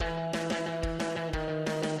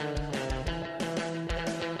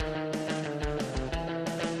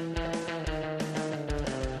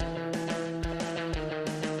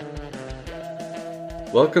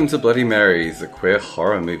Welcome to Bloody Marys, a queer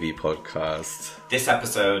horror movie podcast. This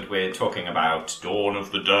episode we're talking about Dawn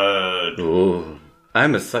of the Dead. Ooh,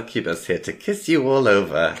 I'm a succubus here to kiss you all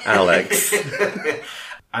over, Alex.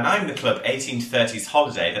 And I'm the Club 1830s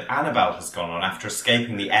holiday that Annabelle has gone on after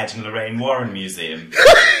escaping the Ed and Lorraine Warren Museum.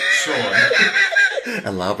 Sean.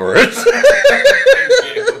 Elaborate.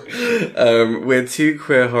 Thank you. We're two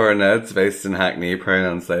queer horror nerds based in Hackney,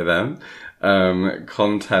 pronouns they, them.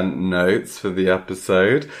 Content notes for the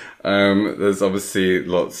episode. There's obviously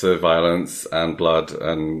lots of violence and blood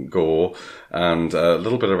and gore and a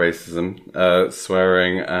little bit of racism,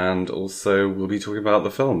 swearing, and also we'll be talking about the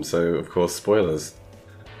film, so of course spoilers.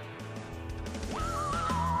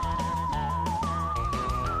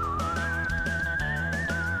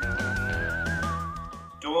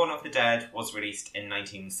 Dawn of the Dead was released in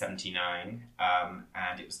 1979,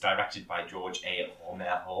 and it was directed by George A.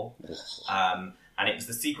 Romero. And it was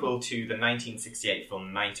the sequel to the 1968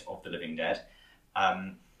 film Night of the Living Dead.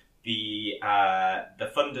 The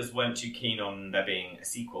funders weren't too keen on there being a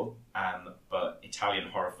sequel, but Italian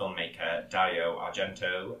horror filmmaker Dario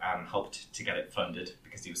Argento helped to get it funded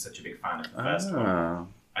because he was such a big fan of the first one.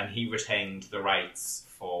 And he retained the rights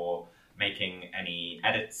for making any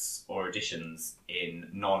edits or additions in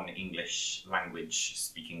non-English language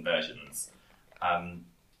speaking versions.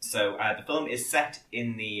 So the film is set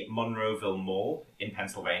in the Monroeville Mall in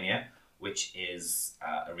Pennsylvania, which is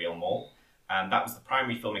a real mall. That was the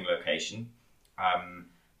primary filming location.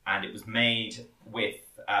 And it was made with...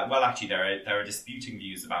 there are disputing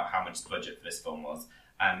views about how much the budget for this film was.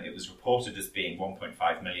 It was reported as being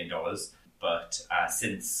 $1.5 million, but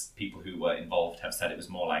since people who were involved have said it was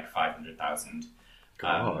more like $500,000.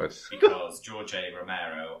 Because George A.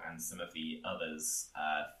 Romero and some of the others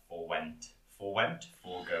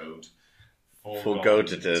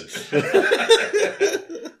Foregoated a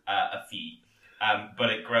fee. But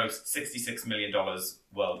it grossed $66 million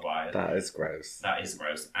worldwide. That is gross. That is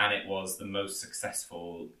gross. And it was the most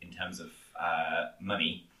successful in terms of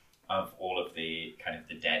money of all of the kind of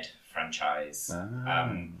the Dead franchise.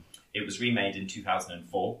 It was remade in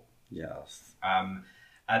 2004. Yes.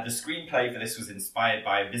 The screenplay for this was inspired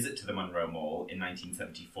by a visit to the Monroe Mall in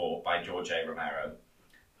 1974 by George A. Romero.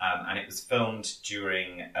 And it was filmed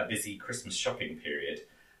during a busy Christmas shopping period.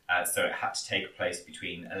 So it had to take place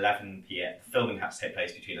between 11 p.m. Filming had to take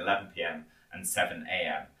place between 11 p.m. and 7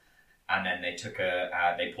 a.m. And then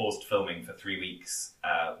they paused filming for 3 weeks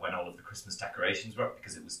when all of the Christmas decorations were up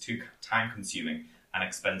because it was too time-consuming and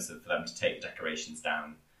expensive for them to take the decorations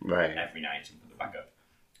down every night and put them back up.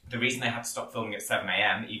 The reason they had to stop filming at 7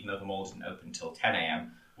 a.m., even though the mall didn't open until 10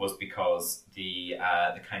 a.m., was because the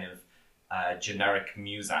kind of generic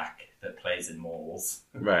music that plays in malls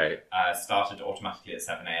started automatically at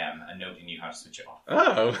 7 a.m. and nobody knew how to switch it off.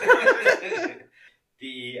 Oh.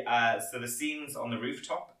 So the scenes on the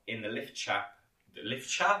rooftop in the lift chap. The lip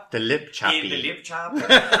chappy. In the lip chap.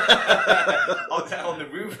 on the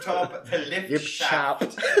rooftop, the lift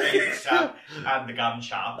shaft. And the gun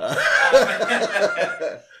shop.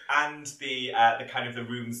 And the kind of the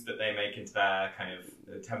rooms that they make into their kind of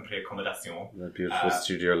temporary accommodation. The beautiful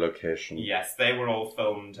studio location. Yes, they were all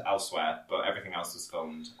filmed elsewhere, but everything else was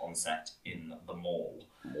filmed on set in the mall.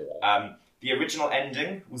 The original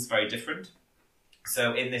ending was very different.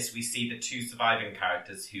 So in this, we see the two surviving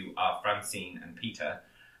characters who are Francine and Peter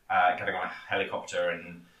getting on a helicopter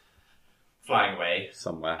and flying away.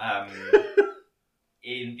 Somewhere.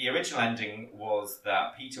 In the original ending was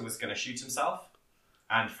that Peter was going to shoot himself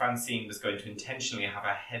and Francine was going to intentionally have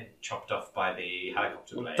her head chopped off by the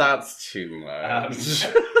helicopter blade. That's too much.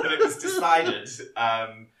 But it was decided...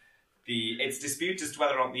 it's disputed as to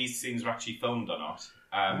whether or not these scenes were actually filmed or not.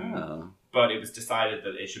 But it was decided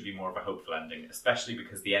that it should be more of a hopeful ending, especially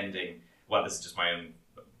because the ending, well, this is just my own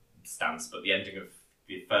stance, but the ending of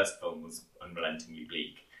the first film was unrelentingly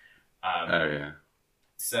bleak.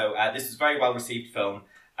 So this was a very well-received film.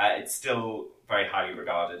 It's still very highly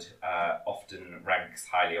regarded, often ranks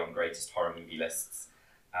highly on greatest horror movie lists.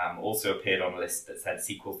 Also appeared on a list that said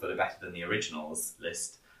sequels that are better than the originals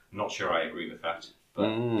list. I'm not sure I agree with that. But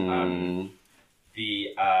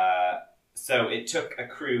so it took a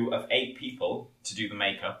crew of 8 people to do the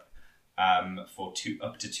makeup for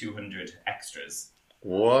up to 200 extras.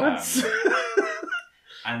 What?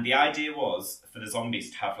 And the idea was for the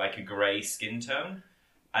zombies to have like a grey skin tone,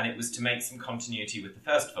 and it was to make some continuity with the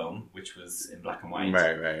first film, which was in black and white.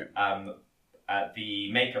 Right.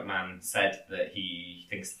 The makeup man said that he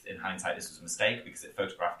thinks in hindsight this was a mistake because it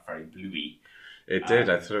photographed very bluey. It did.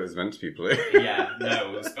 I thought it was meant to be blue. Yeah,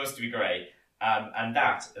 no, it was supposed to be grey. And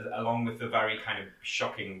that, along with the very kind of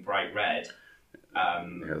shocking bright red,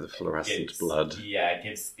 The fluorescent blood. Yeah, it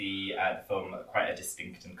gives the film quite a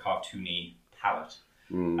distinct and cartoony palette,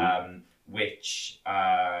 which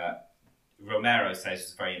Romero says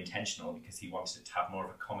was very intentional because he wanted it to have more of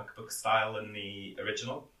a comic book style than the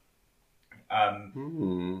original.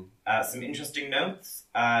 Some interesting notes.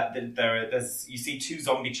 You see two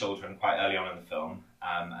zombie children quite early on in the film,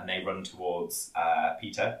 and they run towards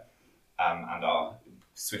Peter and are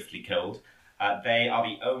swiftly killed. They are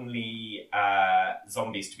the only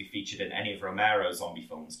zombies to be featured in any of Romero's zombie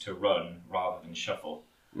films to run rather than shuffle.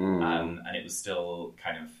 And it was still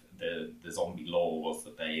kind of the zombie law was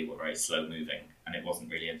that they were very slow moving, and it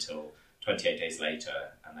wasn't really until 28 days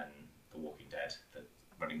later and then The Walking Dead that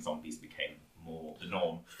running zombies became more the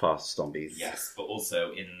norm. Fast zombies. Yes, but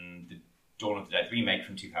also in the Dawn of the Dead remake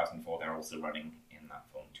from 2004, they're also running in that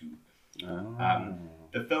film too.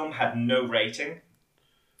 The film had no rating,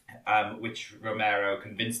 which Romero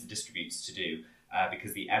convinced the distributors to do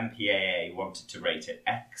because the MPAA wanted to rate it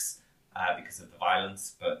X because of the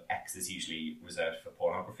violence, but X is usually reserved for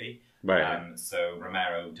pornography. Right. So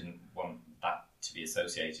Romero didn't want that to be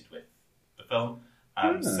associated with the film.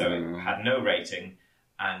 So it had no rating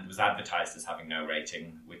and was advertised as having no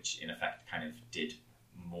rating, which in effect kind of did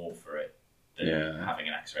more for it than having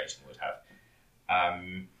an X rating would have.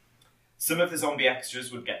 Some of the zombie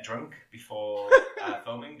extras would get drunk before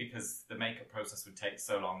filming because the makeup process would take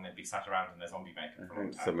so long they'd be sat around in their zombie makeup for a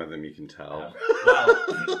long time. Some of them you can tell.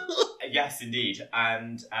 Yes, indeed.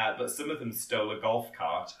 And but some of them stole a golf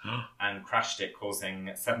cart and crashed it,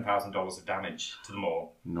 causing $7,000 of damage to them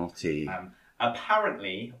all. Naughty.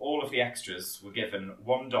 Apparently, all of the extras were given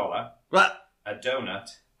 $1, What? a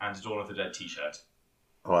donut, and a Dawn of the Dead t-shirt.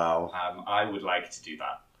 Wow. I would like to do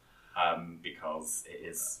that. Because it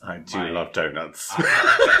is. I do love donuts.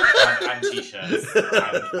 and t-shirts and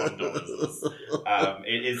 $1.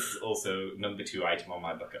 It is also number 2 item on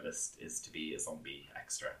my bucket list is to be a zombie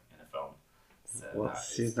extra in a film. So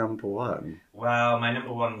what's your number 1? Well, my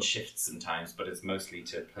number 1 shifts sometimes, but it's mostly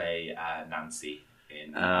to play Nancy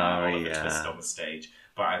in Oliver Twist on the stage.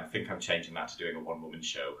 But I think I'm changing that to doing a one-woman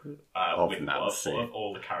show of Nancy. Of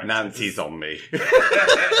all the characters. Nancy's on me.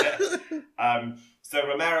 So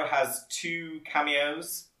Romero has 2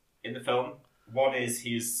 cameos in the film. One is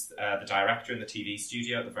he's the director in the TV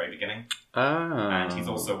studio at the very beginning. And he's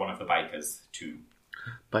also one of the bikers too.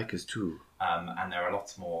 Bikers too. And there are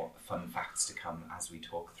lots more fun facts to come as we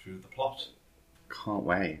talk through the plot. Can't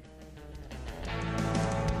wait.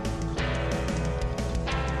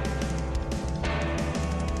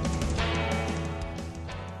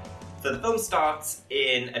 So the film starts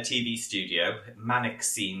in a TV studio, manic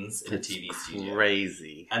scenes in a TV studio.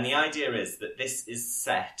 Crazy. And the idea is that this is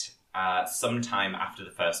set sometime after the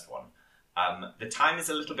first one. The time is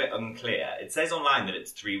a little bit unclear. It says online that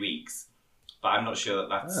it's 3 weeks, but I'm not sure that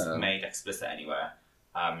that's made explicit anywhere.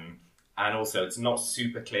 And also, it's not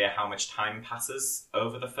super clear how much time passes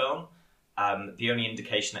over the film. The only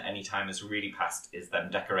indication that any time has really passed is them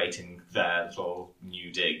decorating their little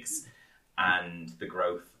new digs and the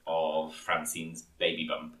growth of Francine's baby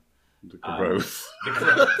bump. The growth. The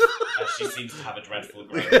growth. She seems to have a dreadful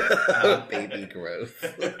growth. Baby growth.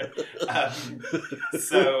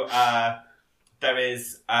 There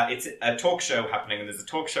is... it's a talk show happening, and there's a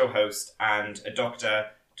talk show host and a doctor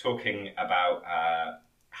talking about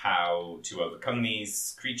how to overcome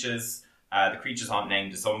these creatures. The creatures aren't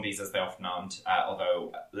named as zombies, as they often aren't,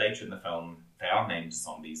 although later in the film they are named as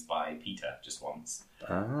zombies by Peter, just once.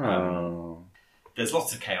 There's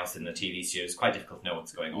lots of chaos in the TV studio. It's quite difficult to know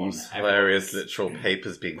what's going on. Hilarious literal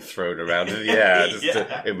papers being thrown around in the air just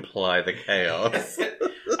to imply the chaos.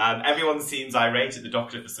 Everyone seems irate at the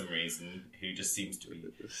doctor for some reason, who just seems to be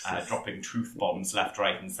dropping truth bombs left,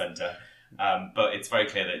 right and centre. But it's very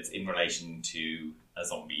clear that it's in relation to a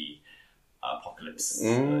zombie apocalypse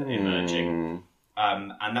emerging.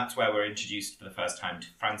 And that's where we're introduced for the first time to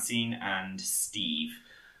Francine and Steve.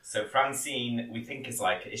 So Francine, we think is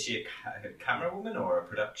she a camera woman or a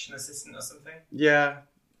production assistant or something? Yeah,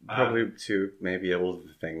 probably 2, maybe all of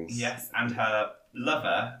the things. Yes, and her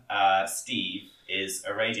lover, Steve, is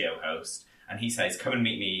a radio host, and he says, come and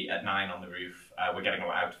meet me at 9 on the roof, we're getting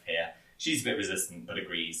out of here. She's a bit resistant, but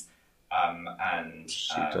agrees.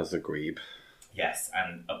 She does agree. Yes,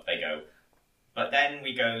 and up they go. But then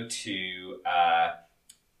we go to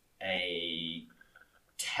a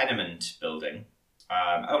tenement building.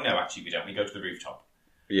 Actually we don't. We go to the rooftop.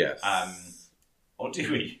 Yes. Or do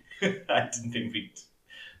we? I didn't think we'd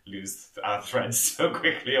lose our threads so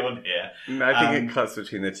quickly on here. I think it cuts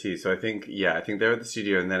between the 2. So I think they're at the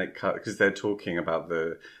studio and then it cuts because they're talking about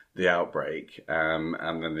the outbreak.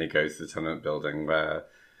 And then they go to the tenement building where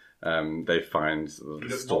they find the What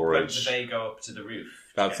point storage. do they go up to the roof?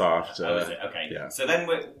 That's after. Oh, is it? Okay. Yeah. So then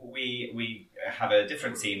we have a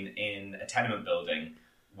different scene in a tenement building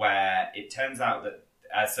where it turns out that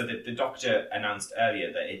so the doctor announced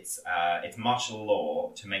earlier that it's martial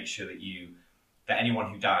law to make sure that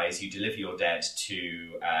anyone who dies, you deliver your dead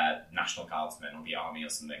to National Guardsmen or the army or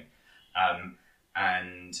something.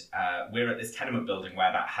 And we're at this tenement building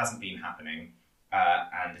where that hasn't been happening,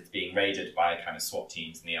 and it's being raided by kind of SWAT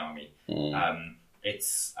teams in the army.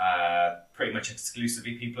 It's pretty much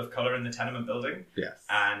exclusively people of colour in the tenement building. Yes.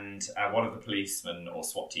 And one of the policemen or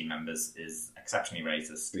SWAT team members is exceptionally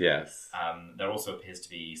racist. Yes. There also appears to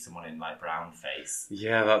be someone in like brown face.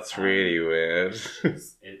 Yeah, that's really weird.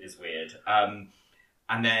 It is weird. And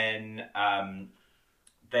then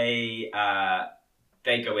they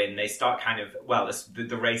go in, they start kind of,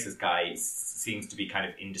 the racist guy seems to be kind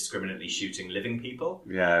of indiscriminately shooting living people.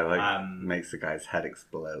 Yeah, makes the guy's head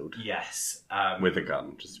explode. Yes. With a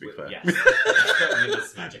gun, just to be clear. Yes. With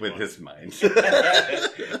his magic With wand. his mind.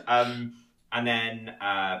 And then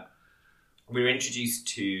we're introduced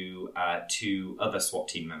to two other SWAT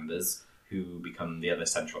team members who become the other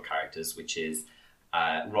central characters, which is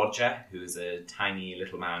Roger, who is a tiny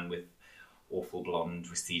little man with awful blonde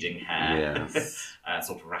receding hair, Yes.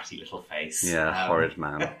 sort of ratty little face. Yeah, horrid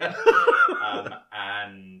man.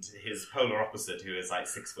 And his polar opposite, who is like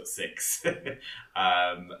 6'6",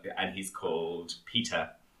 and he's called Peter,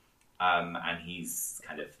 and he's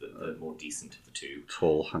kind of the more decent of the two.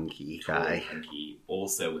 Tall, hunky guy. Hunky,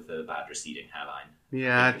 also with a bad receding hairline.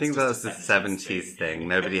 Yeah, I think that's the 70s thing.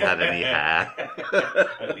 Nobody had any hair.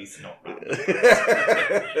 At least not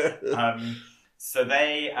round. So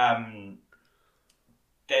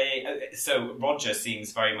so Roger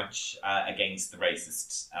seems very much against the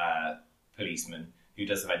racist policeman, who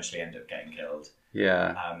does eventually end up getting killed.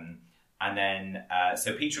 Yeah. And then,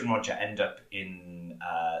 so Peter and Roger end up in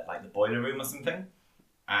like the boiler room or something,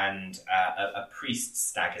 and a priest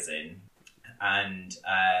staggers in, and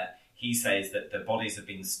he says that the bodies of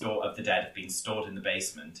the dead have been stored in the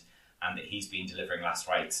basement, and that he's been delivering last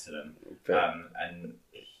rites to them.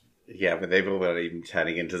 Yeah, but they've already been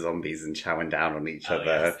turning into zombies and chowing down on each other.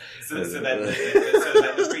 Yes. So then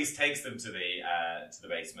the priest takes them to the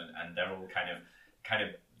basement, and they're all kind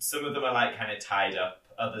of some of them are like kind of tied up,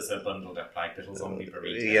 others are bundled up like little zombie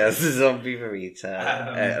burritos. Yes, zombie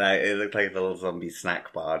burrito. It looked like a little zombie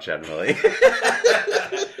snack bar generally.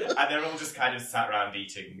 And they're all just kind of sat around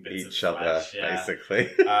eating bits each of other, flesh, yeah. basically.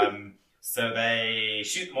 So they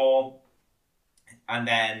shoot them all, and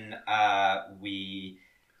then we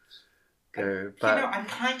go back. You know, I'm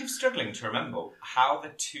kind of struggling to remember how the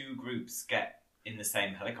two groups get in the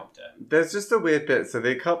same helicopter. There's just a weird bit. So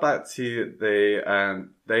they cut back to they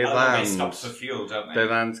land. They stop for fuel, don't they? They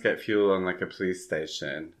land to get fuel on like a police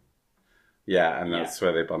station. Yeah, and that's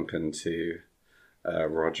where they bump into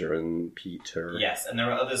Roger and Peter. Yes, and there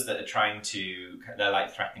are others that are trying to. They're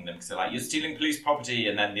like threatening them because they're like, "You're stealing police property,"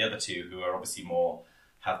 and then the other two, who are obviously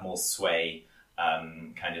have more sway,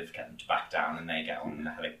 kind of get them to back down, and they get on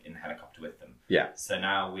in the helicopter with them. Yeah. So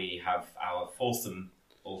now we have our foursome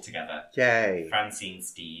all together. Yay! Francine,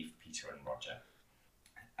 Steve, Peter, and Roger.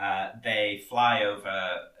 They fly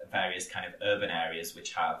over various kind of urban areas,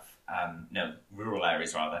 which have rural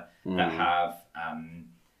areas rather, that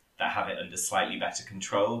have it under slightly better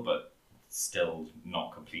control, but still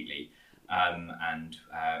not completely. And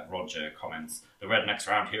Roger comments, "The rednecks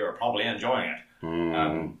around here are probably enjoying it."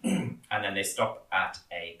 And then they stop at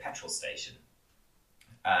a petrol station.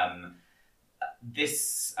 At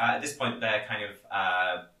this point, they're kind of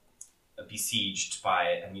besieged by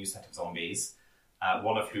a new set of zombies,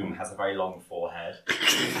 one of whom has a very long forehead.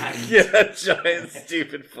 Yeah, giant,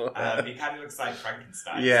 stupid forehead. He kind of looks like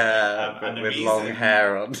Frankenstein. Yeah, but with long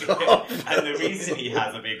hair on top. And the reason he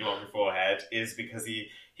has a big, long forehead is because he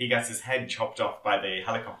gets his head chopped off by the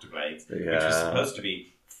helicopter blades, which was supposed to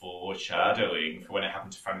be foreshadowing for when it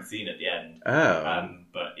happened to Francine at the end. Oh.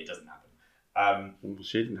 But it doesn't happen.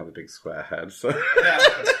 She didn't have a big square head, so...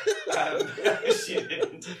 She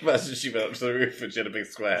didn't. Imagine she went up to the roof and she had a big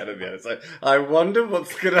square head at the end. It's like, I wonder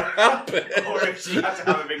what's going to happen. Or if she had to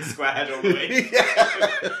have a big square head all the way.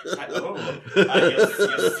 Like,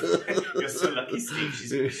 you're so lucky, Steve.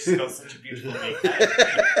 She's got such a beautiful big head.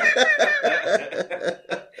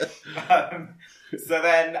 So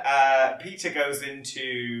then Peter goes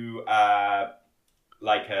into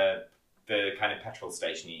the kind of petrol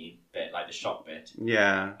station-y bit, like the shop bit.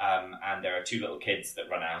 Yeah. And there are two little kids that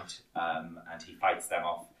run out, and he fights them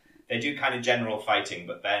off. They do kind of general fighting,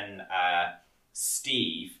 but then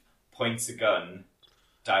Steve points a gun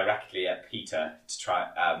directly at Peter to try,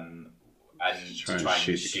 and Try to and try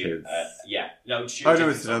shoot and the shoot. kids. Shoot. Oh, a no,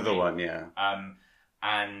 different it's another zombie. one, yeah.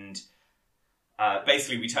 And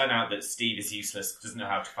basically, we turn out that Steve is useless, doesn't know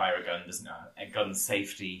how to fire a gun, doesn't know gun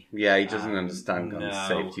safety. Yeah, he doesn't understand gun no.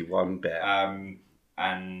 safety one bit.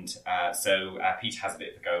 So Peter has a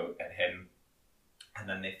bit of a go at him, and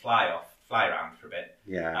then they fly around for a bit.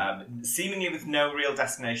 Yeah. Seemingly with no real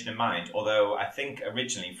destination in mind, although I think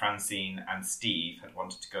originally Francine and Steve had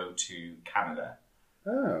wanted to go to Canada.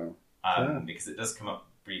 Oh. Because it does come up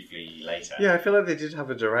briefly later. Yeah, I feel like they did have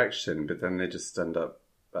a direction, but then they just end up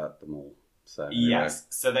at the mall. So anyway. Yes,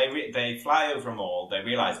 so they fly over a mall, they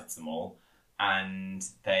realise it's a mall, and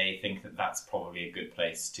they think that that's probably a good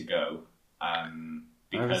place to go.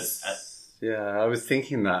 Because... I was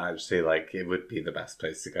thinking that actually, like, it would be the best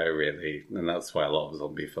place to go, really. And that's why a lot of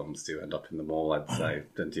zombie films do end up in the mall, I'd say,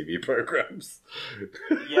 than TV programmes.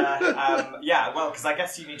 Well, because I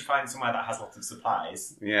guess you need to find somewhere that has lots of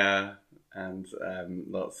supplies. Yeah, and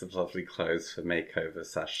lots of lovely clothes for makeover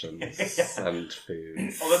sessions and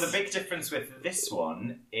food. Although the big difference with this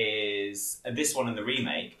one is, this one and the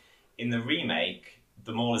remake, in the remake,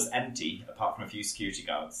 the mall is empty, apart from a few security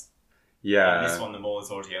guards. Yeah. In this one, the mall is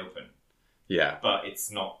already open. Yeah. But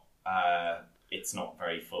it's not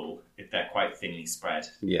very full. They're quite thinly spread.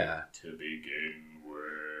 Yeah. To begin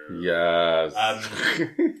with. Yes.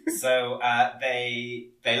 So they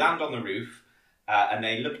land on the roof and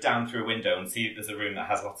they look down through a window and see that there's a room that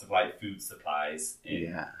has lots of like food supplies in.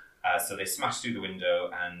 Yeah. So they smash through the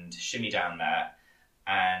window and shimmy down there,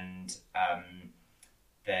 and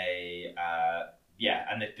the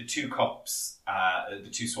two cops, the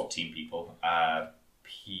two SWAT team people,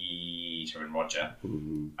 Peter and Roger,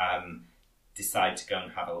 decide to go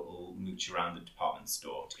and have a little mooch around the department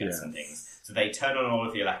store to get some things. So they turn on all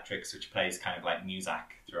of the electrics, which plays kind of like music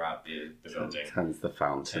throughout the building. Turns the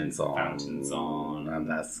fountains on.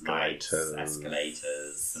 And escalators.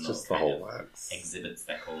 And just all the whole of works. Exhibits,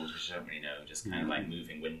 they're called, which I don't really know. Just kind of like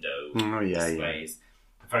moving window displays.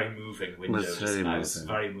 Yeah. Very moving window displays. I was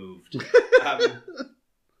very moved.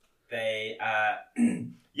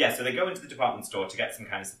 So they go into the department store to get some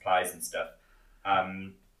kind of supplies and stuff.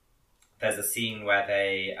 There's a scene where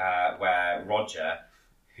where Roger,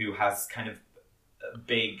 who has kind of a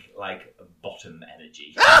big, like, bottom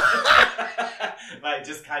energy, like,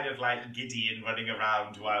 just kind of, like, giddy and running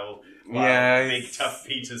around while big, tough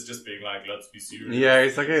Peter's just being like, let's be serious. Yeah,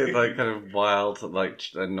 he's like a kind of wild, like,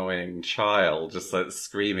 annoying child, just, like,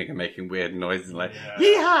 screaming and making weird noises, like,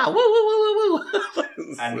 yeehaw, woo, woo, woo, woo,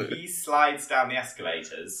 woo. And he slides down the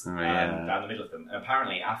escalators, down the middle of them. And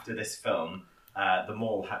apparently, after this film, the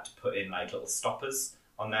mall had to put in, like, little stoppers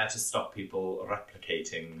on there to stop people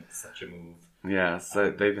replicating such a move. Yeah,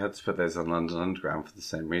 so they've had to put those on London Underground for the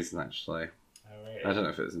same reason, actually. Oh, really? I don't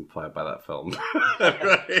know if it was implied by that film. I'm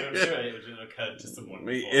sure it would have occurred to someone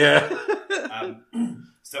before. Yeah.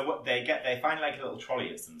 So what they find like a little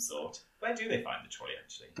trolley of some sort. Where do they find the trolley,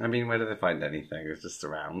 actually? I mean, where do they find anything? It's just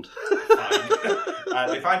around.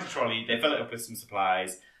 They find a trolley, they fill it up with some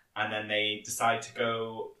supplies, and then they decide to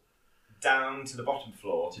go down to the bottom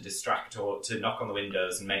floor to distract or to knock on the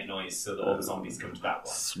windows and make noise so that all the zombies come to that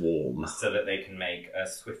one. Swarm. So that they can make a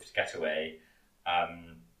swift getaway.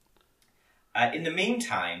 In the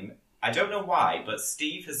meantime, I don't know why, but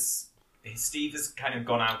Steve has kind of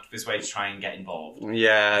gone out of his way to try and get involved.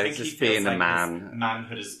 Yeah, he's just being a man. His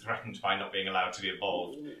manhood is threatened by not being allowed to be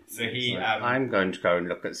involved. So he... I'm going to go and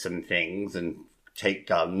look at some things and take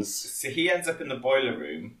guns. So he ends up in the boiler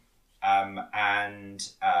room and...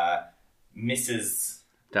 Mrs.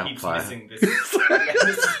 keeps missing this.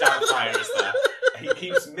 Mrs. Doubtfire is there. He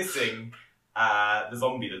keeps missing the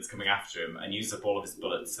zombie that's coming after him and uses up all of his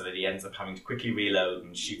bullets, so that he ends up having to quickly reload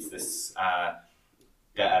and shoots this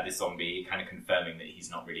this zombie, kind of confirming that he's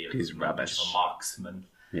not really he's rubbish. A marksman.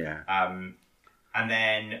 Yeah. And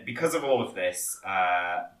then because of all of this,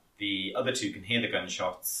 the other two can hear the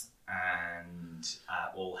gunshots. And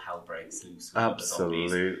all hell breaks loose with the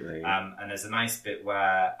zombies. Absolutely. And there's a nice bit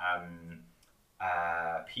where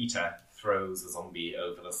Peter throws a zombie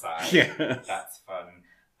over the side. Yes. That's fun.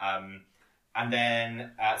 And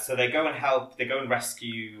then, so they go and help, they go and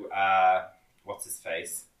rescue, what's his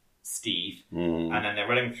face? Steve. And then they're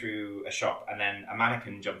running through a shop, and then a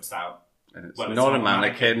mannequin jumps out. And it's not a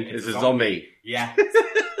mannequin, it's a zombie. Yeah.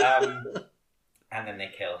 And then they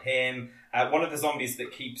kill him. One of the zombies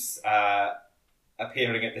that keeps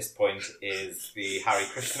appearing at this point is the Hare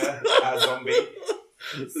Krishna zombie.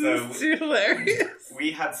 So it's hilarious.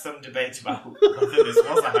 We had some debate about whether this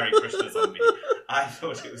was a Hare Krishna zombie. I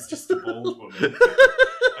thought it was just a bald woman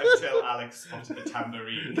until Alex spotted the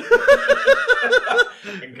tambourine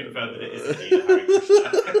and confirmed that it is indeed a Hare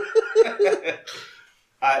Krishna.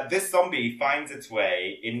 This zombie finds its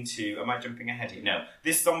way into... Am I jumping ahead here? No.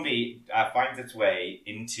 This zombie finds its way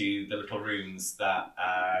into the little rooms that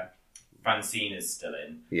Francine is still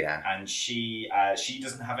in. Yeah. And she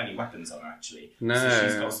doesn't have any weapons on her, actually. No. So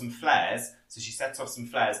she's got some flares. So she sets off some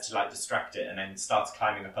flares to, like, distract it and then starts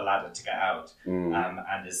climbing up a ladder to get out.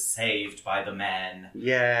 And is saved by the men.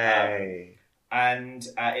 Yay. And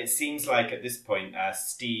it seems like at this point,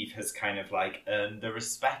 Steve has kind of, like, earned the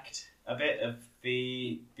respect a bit of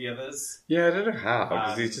the others. Yeah, I don't know how,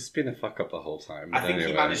 because he's just been a fuck up the whole time. I think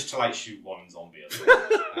he managed to, like, shoot one zombie as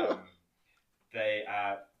well.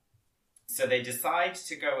 So they decide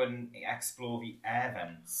to go and explore the air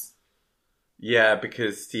vents. Yeah,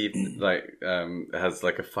 because Steve has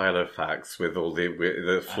like a file of facts with all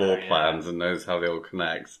the floor plans and knows how they all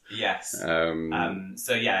connect. Yes.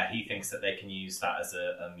 So yeah, he thinks that they can use that as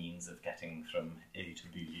a means of getting from A to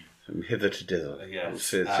B. From hither to dither.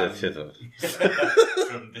 Yes. Hither.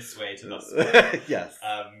 From this way to this way. Yes.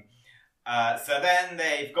 So then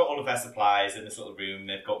they've got all of their supplies in this little room.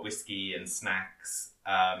 They've got whiskey and snacks.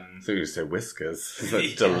 So you say whiskers.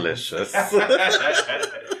 That's delicious.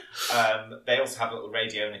 They also have a little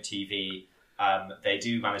radio and a TV. They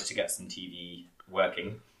do manage to get some TV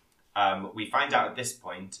working. We find out at this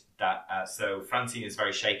point that so Francine is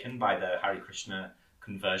very shaken by the Hare Krishna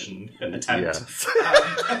conversion attempt. Yes.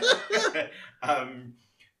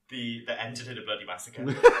 That ended in a bloody massacre.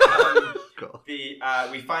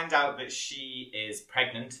 We find out that she is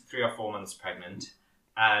pregnant, 3 or 4 months pregnant.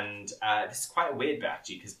 And this is quite a weird bit,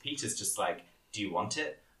 actually, because Peter's just like, do you want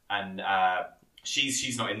it? And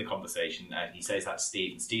she's not in the conversation. He says that to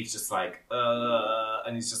Steve, and Steve's just like,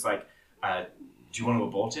 and he's just like, do you want to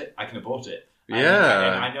abort it? I can abort it.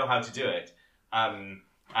 Yeah. And I know how to do it. And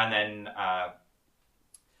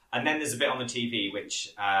then there's a bit on the TV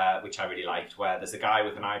which I really liked, where there's a guy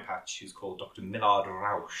with an eye patch who's called Dr. Millard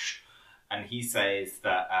Rausch, and he says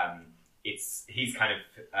that he's kind of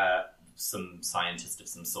some scientist of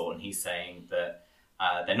some sort, and he's saying that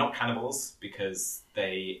they're not cannibals because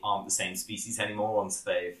they aren't the same species anymore once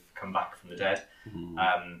they've come back from the dead.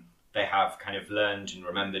 They have kind of learned and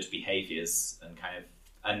remembered behaviours,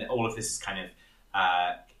 and all of this is kind of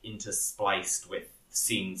interspliced with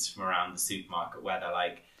scenes from around the supermarket where they're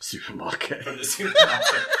like from the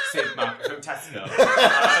supermarket from Tesco,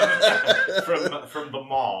 from the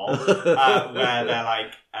mall, where they're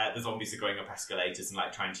like the zombies are going up escalators and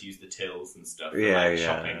like trying to use the tills and stuff,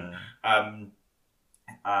 shopping.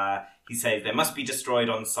 He says they must be destroyed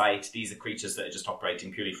on sight. These are creatures that are just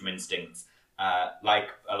operating purely from instincts. Like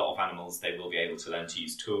a lot of animals, they will be able to learn to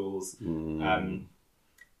use tools. And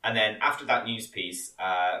then after that news piece,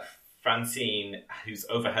 Francine, who's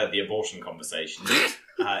overheard the abortion conversation,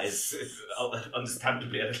 is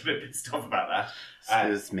understandably a little bit pissed off about that.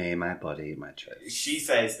 Excuse me, my body, my choice. She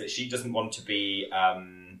says that she doesn't want to be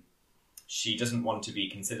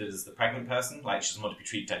considered as the pregnant person. Like, she doesn't want to be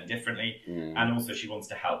treated any differently, and also she wants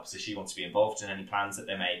to help. So she wants to be involved in any plans that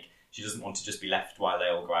they make. She doesn't want to just be left while they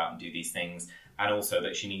all go out and do these things, and also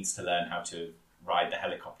that she needs to learn how to ride the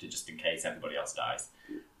helicopter just in case everybody else dies.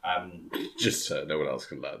 Just so no one else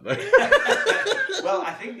can learn, though. Well,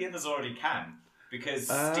 I think the others already can, because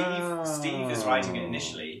Steve is writing it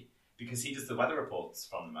initially, because he does the weather reports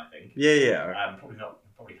from them, I think. Yeah. Probably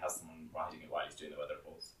has someone riding it while he's doing the weather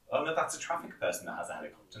reports. Oh no, that's a traffic person that has a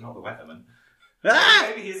helicopter, not the weatherman.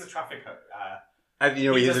 Maybe he's a traffic... he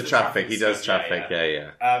is a traffic. He does traffic,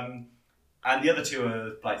 yeah. And the other two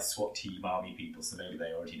are like SWAT team army people, so maybe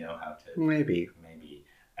they already know how to... Maybe.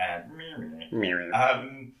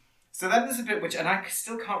 So then there's a bit which, and I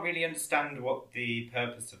still can't really understand what the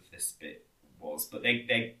purpose of this bit was, but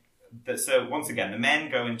so once again, the men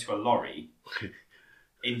go into one lorry,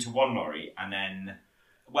 and then,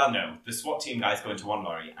 the SWAT team guys go into one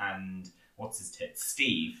lorry, and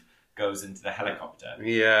Steve goes into the helicopter.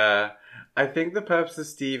 Yeah. I think the purpose of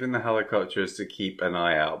Steve in the helicopter is to keep an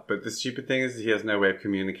eye out, but the stupid thing is he has no way of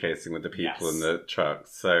communicating with the people in the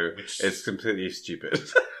trucks, so it's completely stupid.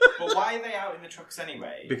 But why are they out in the trucks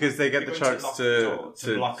anyway? Because they get the trucks to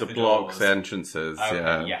block the entrances.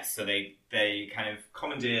 Yes, so they kind of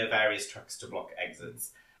commandeer various trucks to block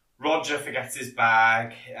exits. Roger forgets his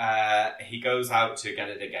bag. He goes out to get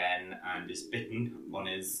it again and is bitten on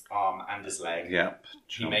his arm and his leg. Yep.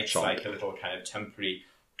 He makes like a little kind of temporary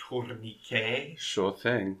tourniquet. Sure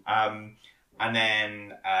thing. And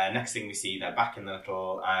then next thing we see, they're back in the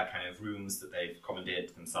little kind of rooms that they've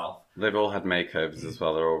commandeered themselves. They've all had makeovers as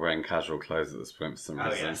well. They're all wearing casual clothes at this point for some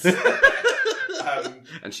reason. Yes.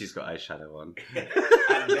 And she's got eyeshadow on.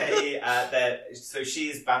 And so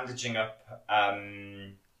she's bandaging up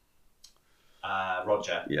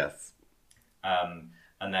Roger. Yes. And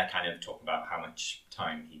they're kind of talking about how much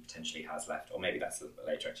time he potentially has left, or maybe that's a little bit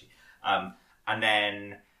later actually. And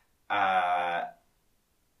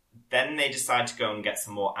then they decide to go and get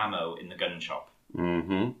some more ammo in the gun shop.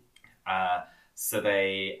 Mm-hmm. So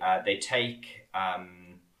they take.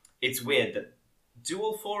 It's weird that do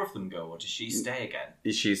all four of them go, or does she stay again?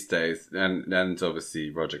 She stays, and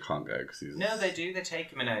obviously Roger can't go because he's. No, they do. They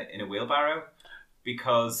take him in a wheelbarrow.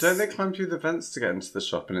 Because don't they climb through the vents to get into the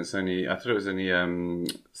shop? And it's only I thought it was only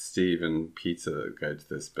Steve and Peter that go to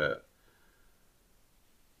this bit.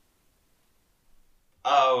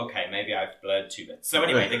 Oh, okay. Maybe I've blurred two bits. So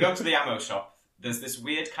anyway, they go to the ammo shop. There's this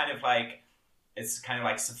weird kind of like it's kind of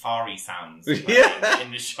like safari sounds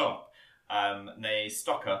in the shop. They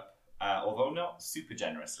stock up, although not super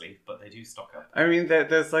generously, but they do stock up. I mean,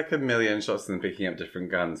 there's like a million shots of them picking up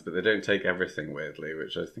different guns, but they don't take everything weirdly,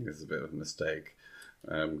 which I think is a bit of a mistake.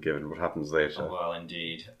 Given what happens later. Oh, well,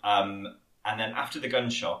 indeed. And then after the gun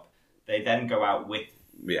shop, they then go out with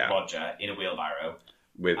Roger in a wheelbarrow.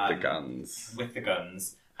 With the guns. With the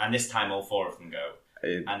guns. And this time all four of them go.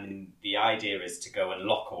 And the idea is to go and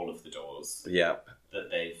lock all of the doors. Yep. That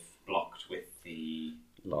they've blocked with the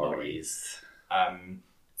lorries.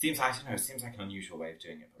 Seems like an unusual way of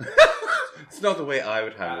doing it. It's not the way I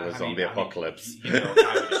would handle a zombie apocalypse. I would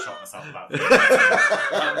have shot myself about 3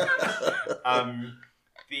 times.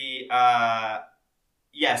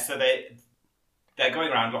 So they're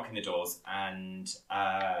going around locking the doors, and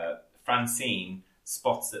Francine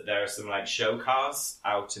spots that there are some like show cars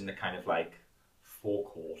out in the kind of like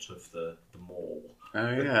forecourt of the mall. Oh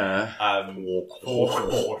yeah,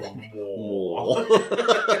 forecourt mall.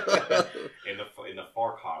 in the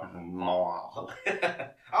forecourt mall.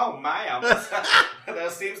 Oh man, there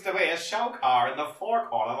seems to be a show car in the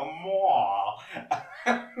forecourt of a mall.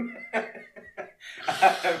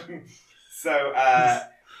 So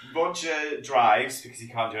Roger drives because he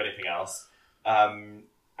can't do anything else, and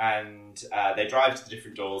they drive to the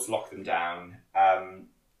different doors, lock them down, and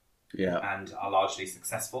are largely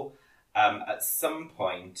successful. At some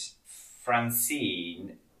point,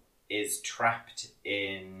 Francine is trapped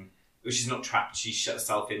in... Well, she's not trapped. She shut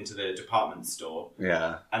herself into the department store.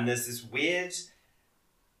 Yeah. And there's this weird,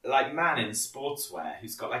 like, man in sportswear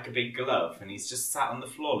who's got, like, a big glove, and he's just sat on the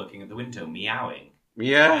floor looking at the window, meowing.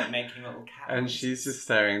 Yeah. Like, making little cat And noises. she's just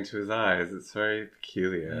staring into his eyes. It's very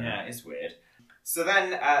peculiar. Yeah, it's weird. So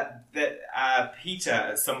then Peter,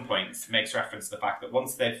 at some point, makes reference to the fact that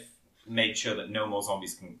once they've made sure that no more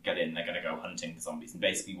zombies can get in, they're going to go hunting for zombies and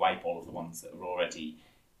basically wipe all of the ones that are already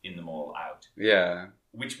in the mall out. Yeah.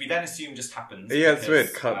 Which we then assume just happens. Yeah, it's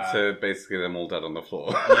weird. Cut to basically them all dead on the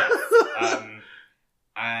floor. Yes.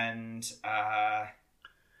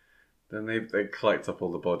 Then they collect up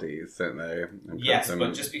all the bodies, don't they? Yes,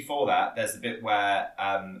 but just before that, there's a bit where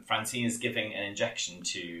Francine is giving an injection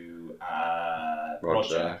to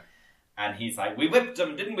Roger. And he's like, we whipped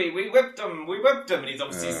him, didn't we? We whipped him. And he's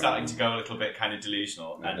obviously starting to go a little bit kind of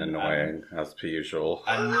delusional. And annoying, as per usual.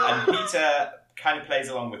 And Peter kind of plays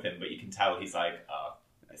along with him, but you can tell he's like,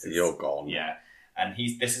 you're gone. Yeah. And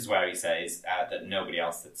this is where he says that nobody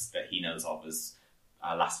else that he knows of has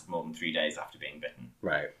lasted more than 3 days after being bitten.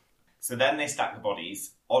 Right. So then they stack the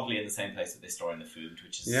bodies, oddly in the same place that they store in the food,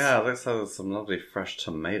 which is... Yeah, looks like there's some lovely fresh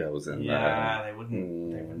tomatoes in there. Yeah,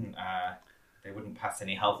 they wouldn't pass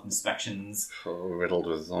any health inspections. Riddled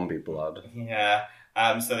with zombie blood. Yeah.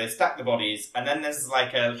 So they stack the bodies, and then there's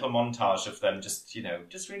like a little montage of them just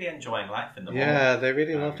really enjoying life in the mall. Yeah, they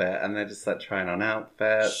really love it, and they're just like trying on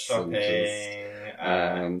outfits. Shopping.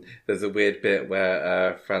 And there's a weird bit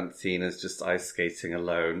where Francine is just ice skating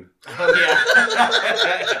alone. Oh, yeah.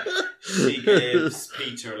 She gives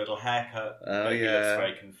Peter a little haircut. Oh, He looks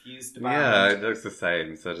very confused about Yeah, it looks the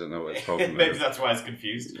same, so I don't know what his problem Maybe is. that's why it's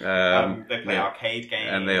confused. They play arcade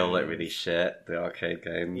games. And they all look really shit, the arcade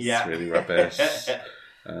games. Yeah. Really rubbish.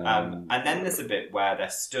 And then there's a bit where they're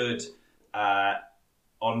stood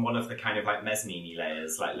on one of the kind of like mezzanine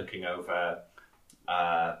layers, like looking over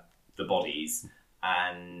the bodies.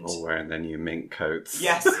 And all wearing their new mink coats.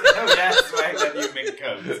 Yes, wearing their new mink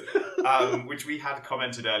coats, which we had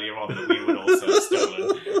commented earlier on that we would also have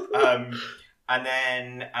stolen. And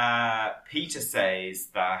then Peter says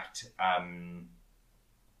that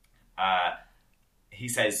he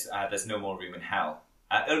says there's no more room in hell.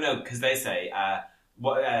 Because they say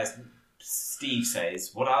Steve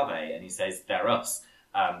says, "What are they?" And he says, "They're us.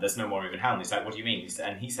 There's no more room in hell." And he's like, "What do you mean?"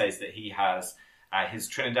 And he says that he has. His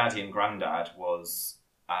Trinidadian granddad was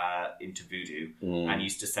into voodoo, and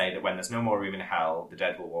used to say that when there's no more room in hell, the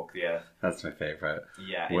dead will walk the earth. That's my favourite.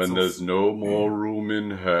 Yeah. When there's no more room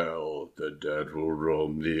in hell, the dead will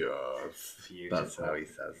roam the earth. Beautiful. That's how he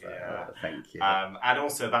says that. Yeah. Thank you. And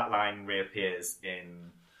also that line reappears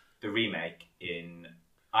in the remake.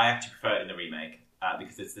 I actually prefer it in the remake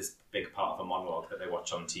because it's this big part of a monologue that they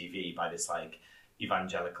watch on TV by this like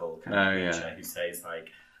evangelical kind of preacher who says like,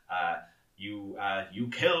 you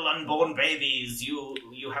kill unborn babies. You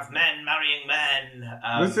have men marrying men.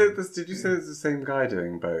 Was it this? Did you say it's the same guy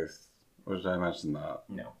doing both, or did I imagine that?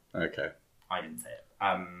 No. Okay. I didn't say it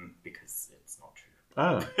because it's not true.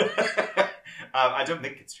 Oh. I don't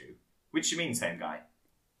think it's true. Which you mean, same guy?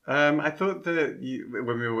 I thought that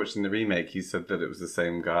when we were watching the remake, you said that it was the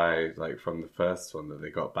same guy, like from the first one, that they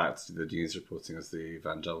got back to do the news reporting as the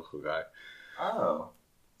evangelical guy. Oh,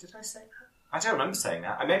 did I say that? I don't remember saying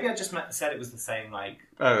that. Maybe I just said it was the same, like...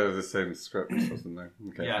 Oh, the same script, wasn't there?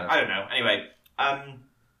 Okay, yeah, fair. I don't know. Anyway,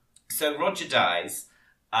 so Roger dies.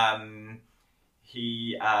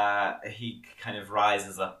 He kind of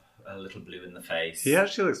rises up a little blue in the face. He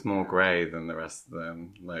actually looks more grey than the rest of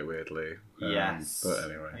them, like, weirdly. Yes. But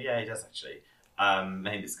anyway. Yeah, he does, actually.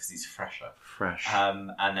 Maybe it's because he's fresher. Fresh.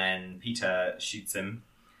 And then Peter shoots him.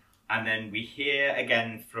 And then we hear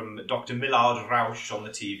again from Dr. Millard Rausch on the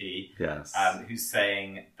TV, yes. Who's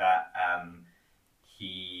saying that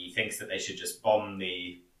he thinks that they should just bomb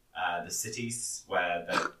the cities where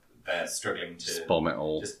they're struggling to... Just bomb it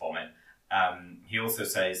all. Just bomb it. He also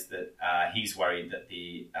says that he's worried that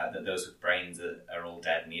that those with brains are all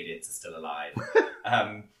dead and the idiots are still alive,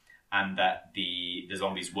 and that the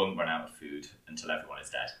zombies won't run out of food until everyone is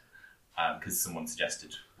dead. Because someone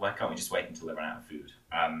suggested, why can't we just wait until they run out of food?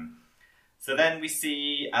 So then we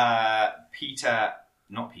see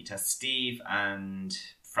Steve and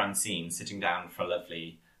Francine sitting down for a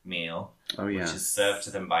lovely meal, which is served to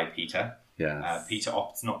them by Peter. Yes. Peter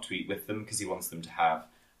opts not to eat with them because he wants them to have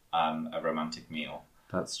a romantic meal.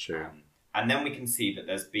 That's true. And then we can see that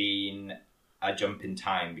there's been a jump in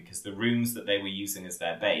time because the rooms that they were using as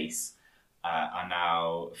their base are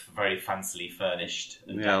now very fancily furnished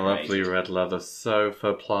and decorated. Lovely red leather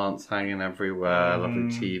sofa, plants hanging everywhere, lovely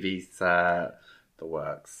TV set, the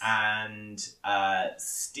works. And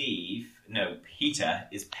Peter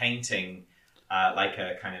is painting like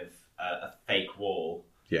a kind of a fake wall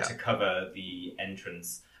to cover the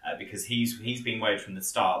entrance because he's been worried from the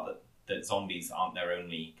start that zombies aren't their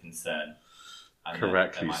only concern. And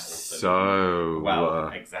correctly so. Well,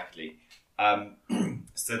 exactly.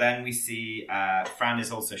 So then we see Fran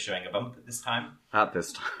is also showing a bump at this time. At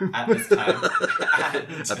this time. At this time.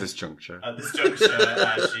 At this juncture. At this juncture,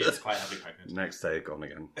 she is quite heavily pregnant. Next day, gone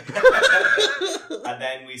again. And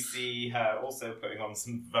then we see her also putting on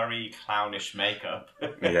some very clownish makeup.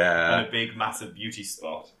 Yeah. And a big, massive beauty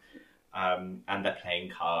spot. And they're playing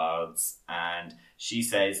cards. And she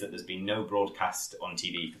says that there's been no broadcast on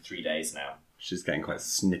TV for 3 days now. She's getting quite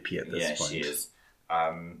snippy at this point. Yeah, she is.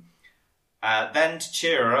 Then to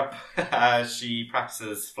cheer her up, she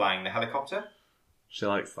practices flying the helicopter. She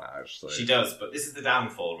likes that, actually. She does, but this is the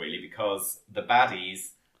downfall, really, because the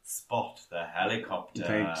baddies spot the helicopter.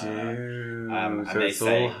 They do. And so they it's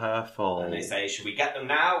say, all her fault. And they say, should we get them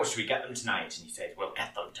now or should we get them tonight? And he says, we'll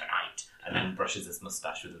get them tonight. And then brushes his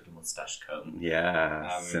moustache with a little moustache comb.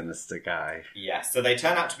 Yeah, sinister guy. Yeah, so they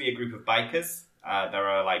turn out to be a group of bikers. There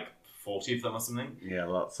are like 40 of them or something. Yeah,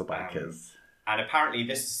 lots of bikers. And apparently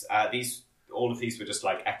all of these were just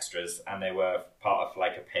like extras, and they were part of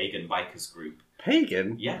like a pagan bikers group.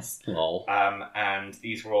 Pagan? Yes. Lol. And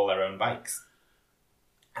these were all their own bikes.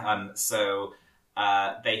 So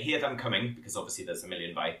they hear them coming, because obviously there's a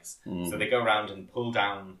million bikes. So they go around and pull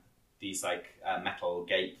down these like metal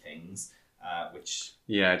gate things, which...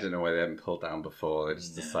 Yeah, I don't know why they hadn't pulled down before. They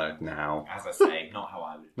just decide now. As I say, not how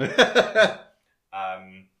I would do it.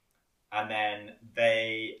 And then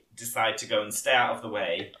they decide to go and stay out of the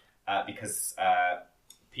way, because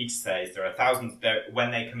Peter says there are thousands... when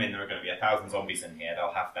they come in, there are going to be 1,000 zombies in here.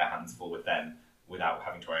 They'll have their hands full with them without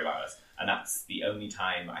having to worry about us. And that's the only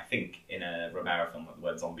time, I think, in a Romero film that the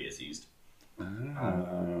word zombie is used.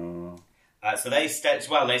 Oh. So they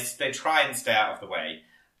try and stay out of the way.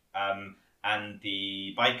 And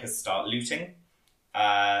the bikers start looting.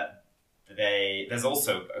 There's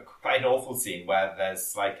also quite an awful scene where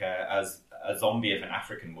there's like a zombie of an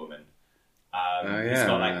African woman. Who's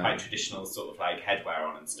got like quite traditional sort of like headwear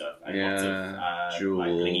on and stuff, and lots of jewels. like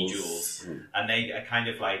blingy jewels, and they are kind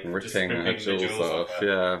of like ripping her jewels off.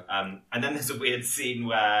 her. And then there's a weird scene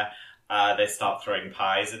where they start throwing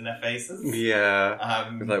pies in their faces.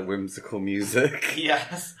 Yeah, with like whimsical music.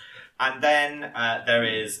 Yes. And then there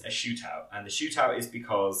is a shootout. And the shootout is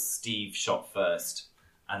because Steve shot first.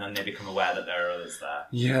 And then they become aware that there are others there.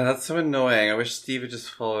 Yeah, that's so annoying. I wish Steve had just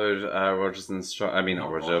followed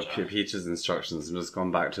Peter's instructions and just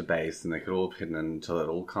gone back to base, and they could all pin until it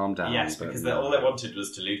all calmed down. Yes, because all they wanted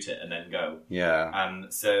was to loot it and then go. Yeah.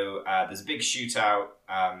 So there's a big shootout.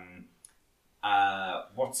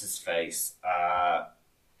 What's his face?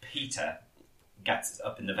 Peter gets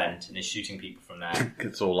up in the vent and is shooting people from there.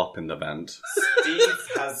 It's all up in the vent.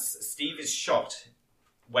 Steve is shot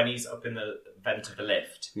when he's up in the vent of the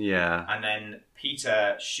lift. Yeah. And then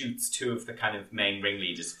Peter shoots two of the kind of main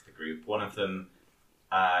ringleaders of the group. One of them,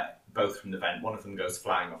 both from the vent, one of them goes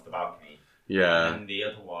flying off the balcony. Yeah. And the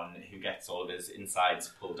other one who gets all of his insides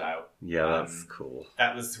pulled out. Yeah, that's cool.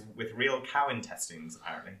 That was with real cow intestines,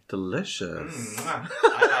 apparently. Delicious.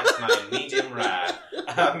 I like mine medium rare.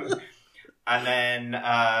 And then,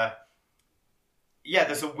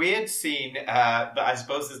 there's a weird scene that I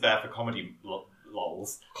suppose is there for comedy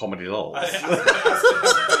lols. Comedy lols. As opposed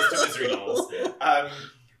to misery lols.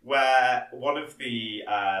 Where one of the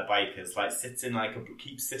bikers sits in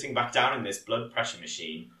keeps sitting back down in this blood pressure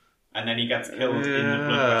machine, and then he gets killed in the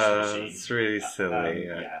blood pressure machine. It's really silly.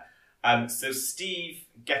 So Steve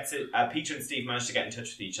gets it. Peter and Steve manage to get in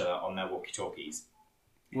touch with each other on their walkie-talkies.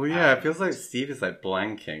 Well, yeah, it feels like Steve is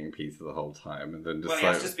blanking Peter the whole time, and then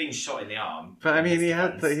he's just being shot in the arm. But I mean,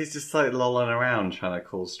 he's just lolling around trying to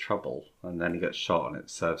cause trouble, and then he gets shot, and it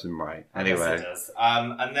serves him right. Anyway, yes, it does.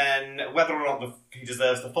 And then whether or not he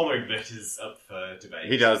deserves the following bit is up for debate.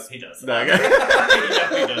 He does. He does. No, He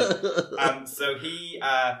definitely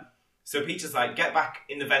does. So Peter's get back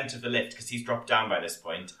in the vent of the lift because he's dropped down by this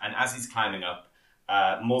point, and as he's climbing up,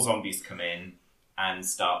 more zombies come in and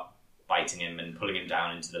start biting him and pulling him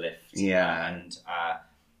down into the lift. Yeah.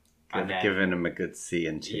 And then, giving him a good C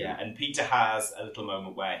and T. Yeah, and Peter has a little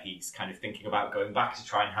moment where he's kind of thinking about going back to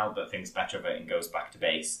try and help, but thinks better of it and goes back to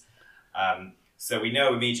base. So we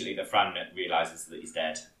know immediately that Fran realises that he's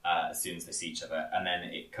dead as soon as they see each other, and then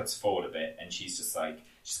it cuts forward a bit, and she's just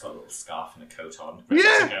she's got a little scarf and a coat on, ready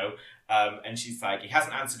to go. And she's he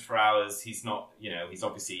hasn't answered for hours, he's not, he's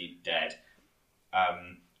obviously dead.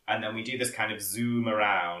 And then we do this kind of zoom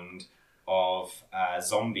around of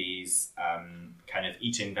zombies kind of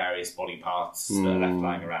eating various body parts that are left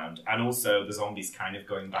lying around, and also the zombies kind of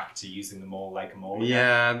going back to using them all like a mole.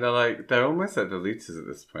 Yeah, and they're almost like the looters at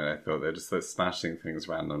this point. I thought they're just smashing things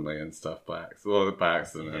randomly and stuff by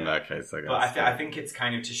accident in that case, I guess. But I think it's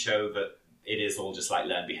kind of to show that it is all just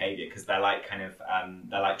learned behaviour, because they're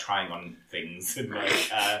they're trying on things and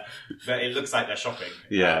but it looks like they're shopping.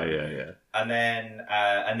 Yeah. And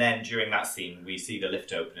then during that scene, we see the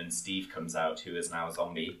lift open and Steve comes out, who is now a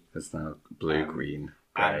zombie. It's now blue, green,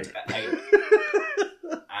 grey.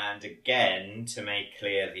 And again, to make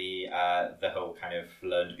clear the whole kind of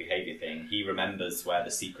learned behaviour thing, he remembers where the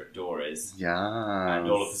secret door is. Yeah. And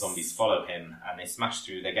all of the zombies follow him, and they smash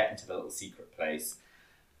through. They get into the little secret place,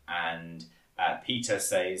 and Peter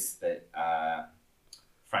says that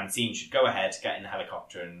Francine should go ahead, get in the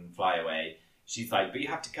helicopter and fly away. She's but you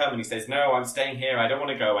have to come. And he says, no, I'm staying here. I don't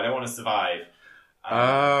want to go. I don't want to survive.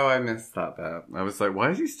 I missed that bit. I was like,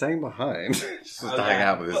 why is he staying behind? Just to hang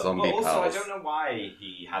out with his zombie but also, pals. I don't know why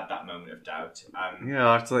he had that moment of doubt.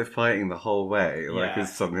 After fighting the whole way,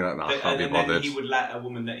 it's something like that. I can't be bothered. Then he would let a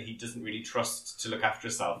woman that he doesn't really trust to look after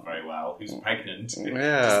herself very well, who's pregnant, just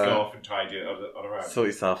go off and try and do it on her own. Sort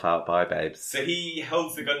yourself out, bye, babes. So he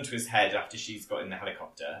holds the gun to his head after she's got in the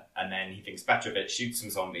helicopter, and then he thinks better of it, shoots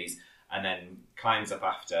some zombies, and then climbs up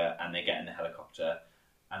after, and they get in the helicopter,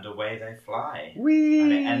 and away they fly. Whee!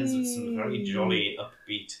 And it ends with some very jolly,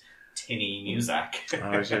 upbeat, tinny music.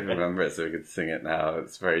 I wish I could remember it so we could sing it now.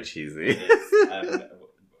 It's very cheesy. It is.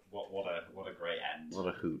 What a great end. What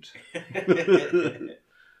a hoot.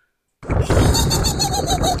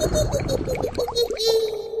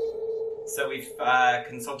 So we've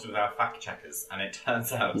consulted with our fact checkers, and it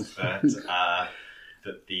turns out that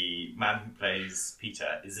that the man who plays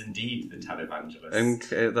Peter is indeed the televangelist. And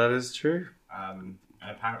that is true. And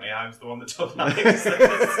apparently I was the one that told Alex this.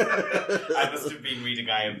 I must have been reading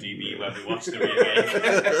IMDb when we watched the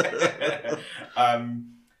remake.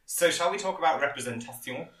 So shall we talk about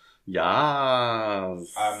representation?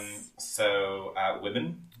 Yes.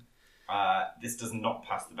 Women. This does not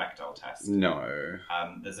pass the Bechdel test. No.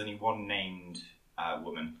 There's only one named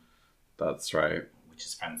woman. That's right. Which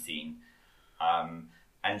is Francine.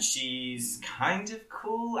 And she's kind of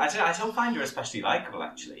cool. I don't find her especially likeable,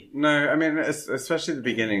 actually. No, I mean, especially at the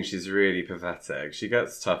beginning, she's really pathetic. She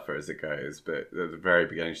gets tougher as it goes, but at the very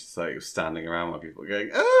beginning, she's like standing around while people are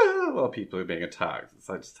going, "Ah!" while people are being attacked. It's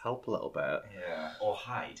like, just help a little bit. Yeah, or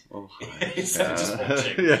hide. Or hide. Instead of just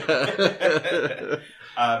watching.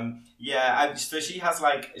 Yeah. So she has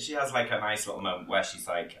like a nice little moment where she's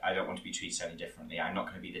like, I don't want to be treated any differently. I'm not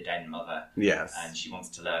going to be the den mother. Yes. And she wants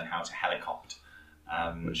to learn how to helicopter.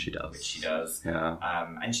 Which she does. Yeah.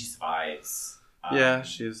 And she survives. Yeah,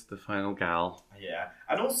 she's the final gal. Yeah.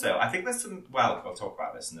 And also, I think there's some... Well, we'll talk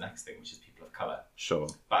about this in the next thing, which is people of colour. Sure.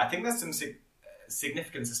 But I think there's some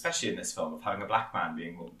significance, especially in this film, of having a black man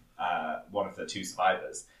being one of the two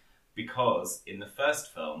survivors. Because in the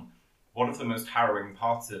first film, one of the most harrowing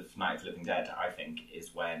parts of Night of the Living Dead, I think,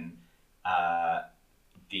 is when...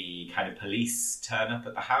 the kind of police turn up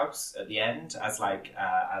at the house at the end as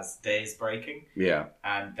day is breaking. Yeah.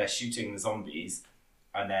 And they're shooting the zombies.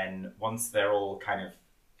 And then once they're all kind of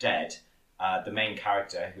dead, the main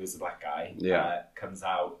character, who is the black guy, comes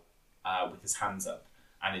out with his hands up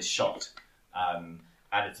and is shot. And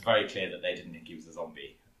it's very clear that they didn't think he was a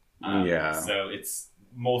zombie. So it's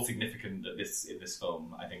more significant that in this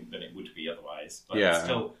film, I think, than it would be otherwise. But it's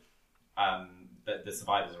still... the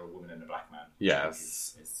survivors are a woman and a black man.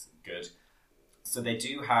 Yes. It's good. So they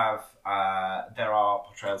do have... there are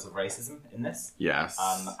portrayals of racism in this. Yes.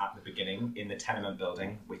 At the beginning, in the tenement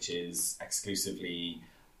building, which is exclusively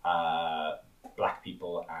black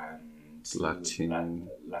people and...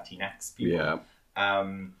 Latinx people. Yeah.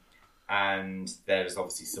 And there's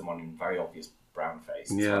obviously someone in very obvious brown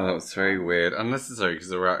face. Yeah, that was very weird. Unnecessary, because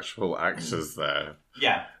there were actual actors there.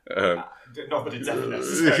 Yeah. Not that it's ever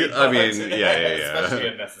necessary. I mean, yeah. Especially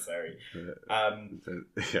unnecessary.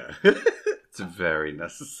 Yeah. It's very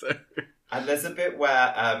necessary. And there's a bit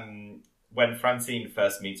where when Francine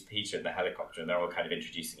first meets Peter in the helicopter and they're all kind of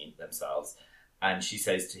introducing themselves, and she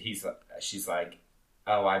says she's like,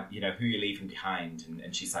 oh, who are you leaving behind?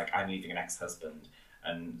 And she's like, I'm leaving an ex-husband.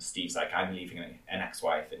 And Steve's like, I'm leaving an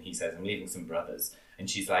ex-wife. And he says, I'm leaving some brothers. And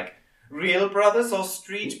she's like, real brothers or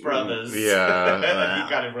street brothers? Yeah. And he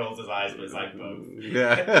kind of rolls his eyes, but it's like both.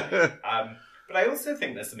 Yeah. But I also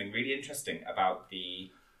think there's something really interesting about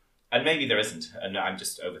and maybe there isn't, and I'm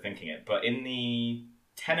just overthinking it, but in the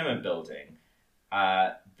tenement building,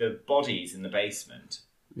 the bodies in the basement,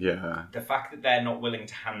 the fact that they're not willing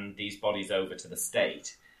to hand these bodies over to the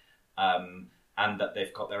state, and that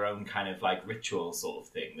they've got their own kind of like ritual sort of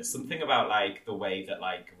thing. There's something about like the way that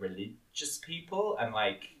like religious people and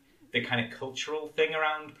like the kind of cultural thing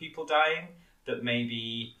around people dying that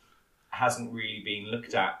maybe hasn't really been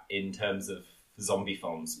looked at in terms of zombie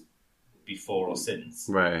films before or since.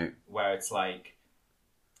 Right. Where it's like,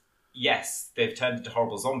 yes, they've turned into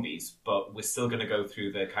horrible zombies, but we're still going to go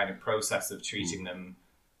through the kind of process of treating them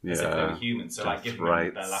as if they were human. So like giving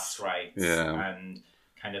them their last rites and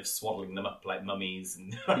kind of swaddling them up like mummies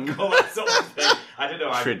and like all that sort of thing. I don't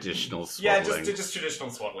know. Traditional swaddling. Yeah, just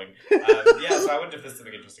traditional swaddling. So I wonder if there's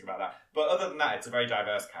something interesting about that. But other than that, it's a very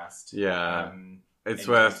diverse cast. Yeah. It's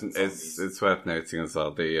worth noting as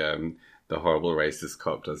well the horrible racist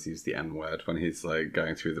cop does use the N-word when he's like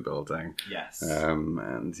going through the building. Yes.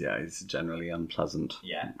 And he's generally unpleasant.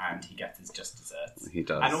 Yeah, and he gets his just desserts. He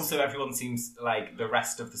does. And also everyone seems like the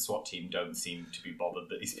rest of the SWAT team don't seem to be bothered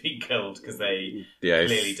that he's being killed because they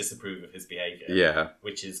clearly disapprove of his behaviour. Yeah.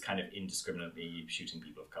 Which is kind of indiscriminately shooting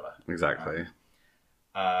people of colour. Exactly.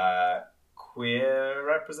 Queer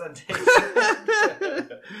representation?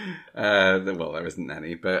 Well, there isn't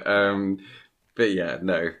any, but yeah,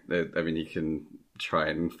 no. I mean, you can try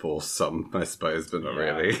and force some, I suppose, but not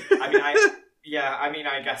really.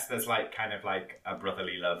 I guess there's like kind of like a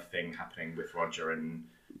brotherly love thing happening with Roger and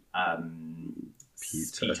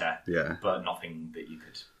Peter. Yeah. But nothing that you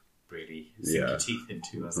could really sink your teeth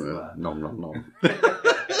into, as it were. Nom.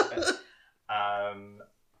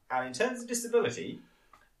 And in terms of disability,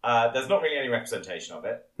 there's not really any representation of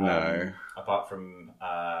it. No. Apart from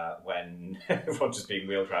when Roger's being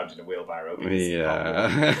wheeled around in a wheelbarrow.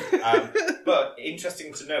 Yeah. But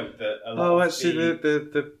interesting to note that a lot of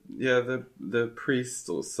the priest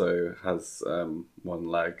also has one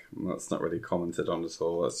leg. That's not really commented on at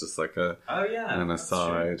all. That's just like an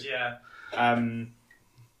aside. True. Yeah.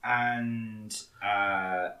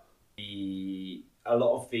 A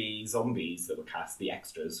lot of the zombies that were cast, the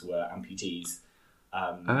extras, were amputees.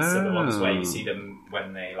 So the ones where you see them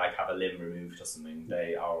when they like have a limb removed or something,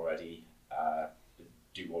 they are already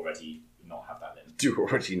do already not have that limb. Do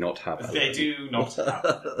already not have that They limb. do not have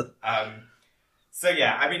that limb. So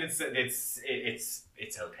yeah, I mean, it's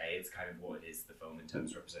okay. It's kind of what it is, the film in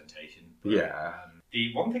terms of representation. But, Yeah.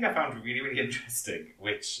 The one thing I found really, really interesting,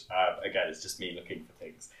 which again is just me looking for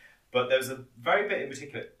things, but there was a very bit in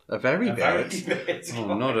particular. A very bit?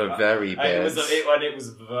 Oh, not a very bit. It was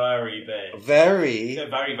very big. Very?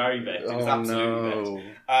 Very, very big. It was absolutely big.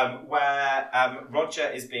 Where Roger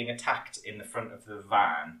is being attacked in the front of the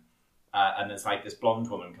van, and there's like this blonde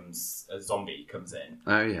woman a zombie comes in.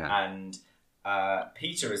 Oh, yeah. And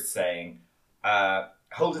Peter is saying,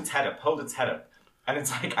 hold its head up. And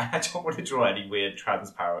it's like, I don't want to draw any weird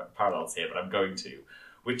parallels here, but I'm going to.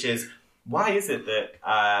 Which is, why is it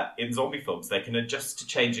that in zombie films they can adjust to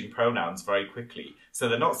changing pronouns very quickly? So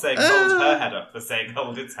they're not saying hold her head up, they're saying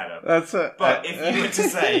hold its head up. But if you were to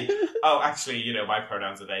say, oh, actually, my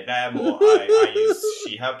pronouns are they, them, or I use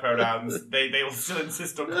she, her pronouns, they'll still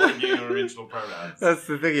insist on calling you your original pronouns. That's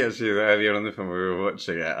the thing, actually, that earlier on in the film when we were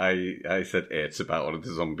watching it, I said it about one of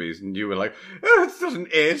the zombies, and you were like, oh, it's not an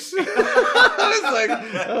it. I was like,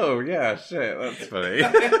 oh, yeah, shit, that's funny.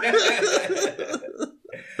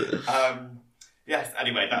 Yes,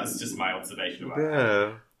 anyway, that's just my observation about Yeah.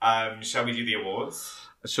 that. Shall we do the awards?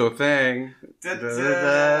 Sure thing. Who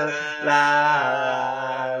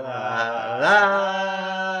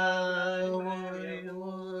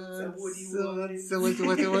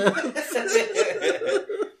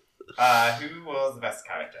was the best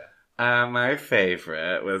character? My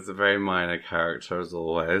favourite was a very minor character, as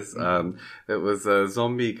always. It was a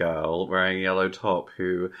zombie girl wearing a yellow top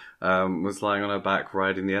who was lying on her back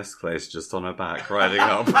riding the escalator, just on her back, riding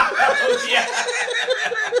up. Oh, yeah.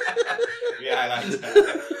 Yeah, I liked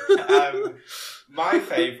that. My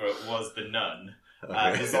favourite was the nun.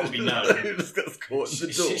 The zombie nun. Who just gets caught in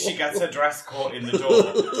the door. She gets her dress caught in the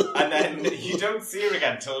door. And then you don't see her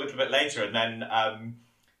again until a little bit later. And then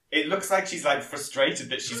it looks like she's like frustrated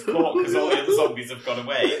that she's caught because all the other zombies have gone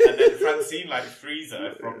away. And then Francine like frees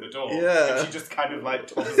her from the door. Yeah. And she just kind of like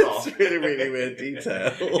toddles off. It's really, really weird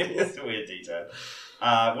detail. It is a weird detail.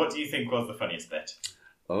 What do you think was the funniest bit?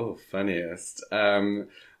 Oh, funniest.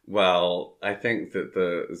 Well, I think that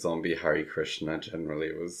the zombie Hare Krishna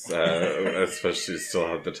generally was, especially still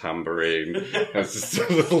had the tambourine, it was just a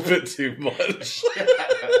little bit too much.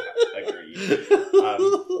 Agreed.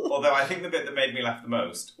 Although I think the bit that made me laugh the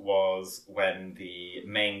most was when the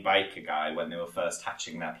main biker guy, when they were first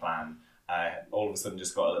hatching their plan, all of a sudden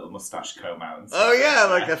just got a little moustache comb out. And oh yeah,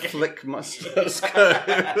 like a flick moustache comb.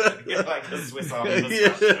 Yeah, like a Swiss Army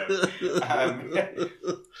moustache comb.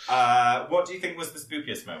 What do you think was the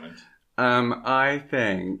spookiest moment? I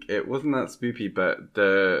think it wasn't that spoopy, but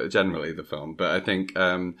generally the film. But I think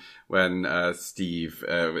when Steve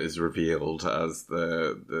is revealed as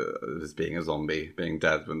as being a zombie, being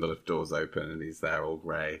dead when the lift doors open and he's there all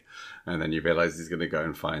grey, and then you realise he's going to go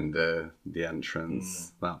and find the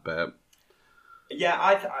entrance. That bit. Yeah,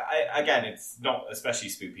 I again, it's not especially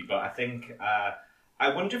spoopy, but I think I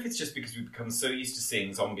wonder if it's just because we've become so used to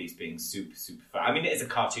seeing zombies being super, super fun. I mean, it is a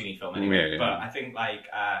cartoony film anyway, but I think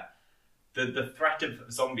like the threat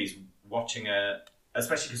of zombies watching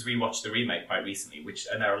especially because we watched the remake quite recently,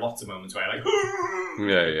 and there are lots of moments where like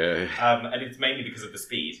and it's mainly because of the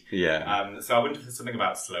speed. Yeah. So I wonder if there's something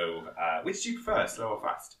about slow. Which do you prefer, slow or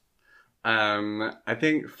fast? I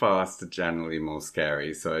think fast are generally more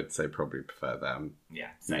scary, so I'd say probably prefer them.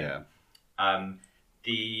 Yeah, same. Yeah. I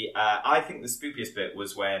think the spookiest bit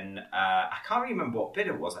was when I can't remember what bit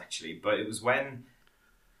it was actually, but it was when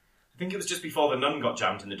I think it was just before the nun got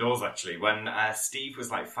jammed in the doors actually, when Steve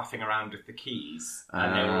was like faffing around with the keys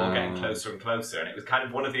and they were all getting closer and closer, and it was kind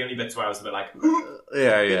of one of the only bits where I was a bit like,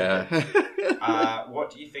 yeah.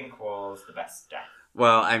 What do you think was the best death?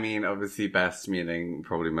 Well, I mean, obviously best, meaning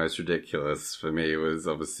probably most ridiculous for me, was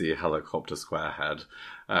obviously Helicopter Squarehead.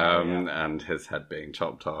 And his head being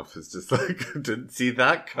chopped off is just like, I didn't see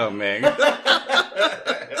that coming. I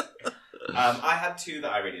had two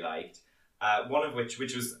that I really liked. One of which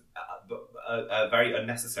was a very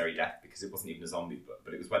unnecessary death because it wasn't even a zombie,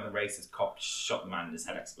 but it was when the racist cop shot the man and his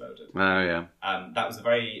head exploded. Oh, yeah. That was a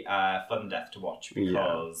very fun death to watch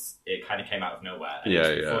because it kind of came out of nowhere. And it was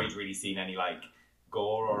before you'd really seen any, like,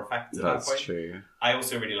 gore or effects at that point. That's true. I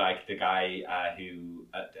also really liked the guy who,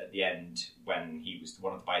 at the end, when he was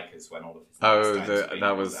one of the bikers, when all of his...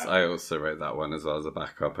 I also wrote that one as well as a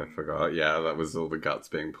backup, I forgot. Yeah, that was all the guts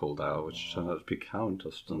being pulled out, which turned out to be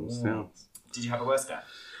Countess. Yeah. Did you have a worse death?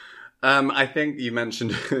 I think you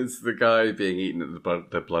mentioned it's the guy being eaten at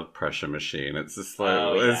the blood pressure machine. It's just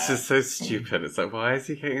like, it's just so stupid. It's like, why is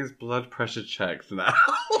he getting his blood pressure checked now?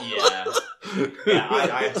 Yeah,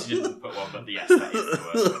 I actually didn't put one, but yes, that is the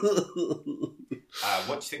worst one.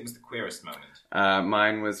 What do you think was the queerest moment?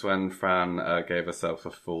 Mine was when Fran gave herself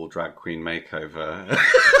a full drag queen makeover.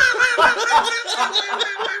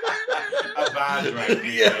 A bad drag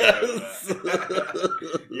queen Yes.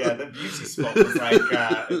 makeover. Yeah, the beauty spot was like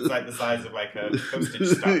it's like the size of like a postage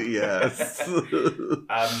stamp. Yes.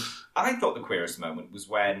 I thought the queerest moment was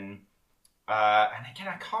when, and again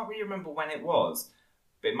I can't really remember when it was,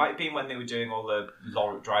 but it might have been when they were doing all the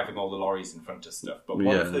driving all the lorries in front of stuff. But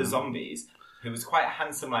one of the zombies, who was quite a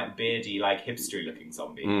handsome, like beardy, like hipstery-looking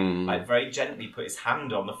zombie, like very gently put his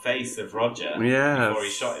hand on the face of Roger before he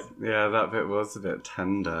shot him. Yeah, that bit was a bit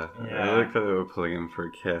tender. Yeah. I like that they were pulling him for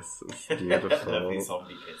a kiss. It's beautiful. Lovely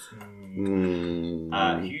zombie kiss. Who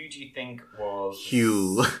do you think was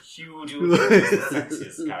Hugh? Hugh, do you think was the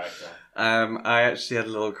sexiest character? I actually had a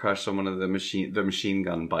little crush on one of the machine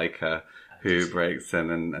gun biker who breaks in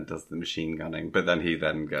and does the machine gunning, but then he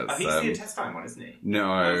gets... he's the intestine one, isn't he?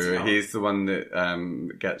 No, he's the one that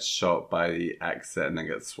gets shot by the exit and then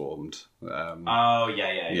gets swarmed. Yeah,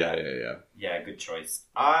 good choice.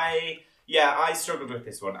 I struggled with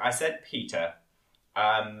this one. I said Peter.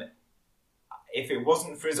 If it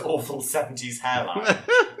wasn't for his awful 70s hairline,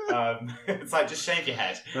 it's like, just shave your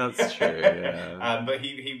head. That's true, yeah. But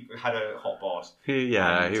he had a hot bod. He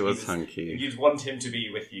was hunky. You'd want him to be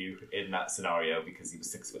with you in that scenario because he was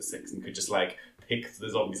 6'6" and could just like pick the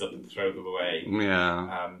zombies up and throw them away.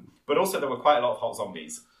 Yeah. But also there were quite a lot of hot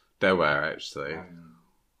zombies. There were, actually.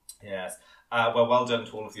 Yes. Well done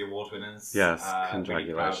to all of the award winners. Yes, congratulations. congratulations.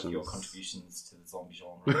 Really proud of your contributions to the zombie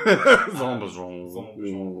genre. Zombie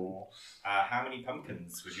genre. How many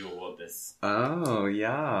pumpkins would you award this? Oh,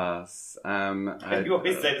 yes. You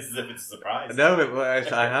always say this as if it's a surprise. No,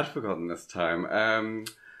 I had forgotten this time.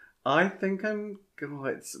 I think I'm going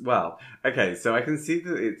to... Well, okay, so I can see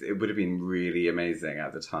that it would have been really amazing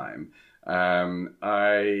at the time.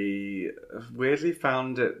 I weirdly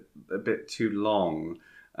found it a bit too long.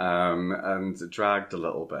 And dragged a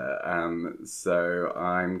little bit. So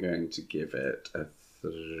I'm going to give it a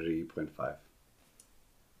 3.5.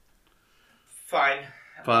 Fine.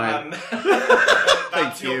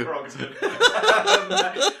 Thank your you. prerogative.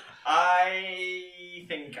 I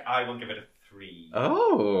think I will give it a 3.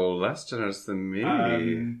 Oh, less generous than me.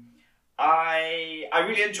 I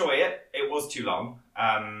really enjoy it. It was too long.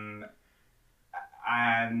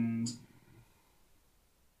 And...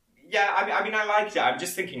 Yeah, I mean, I liked it. I'm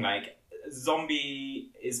just thinking, like, zombie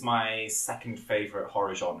is my second favourite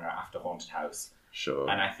horror genre after Haunted House. Sure.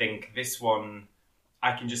 And I think this one,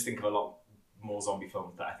 I can just think of a lot more zombie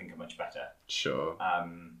films that I think are much better. Sure.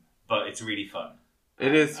 But it's really fun.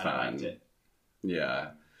 It is and fun. I liked it.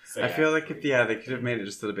 Yeah. So, I feel like they could have made it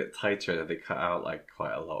just a little bit tighter. They cut out, like,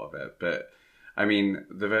 quite a lot of it. But, I mean,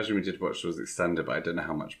 the version we did watch was extended, but I don't know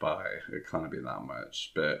how much by. It can't have been that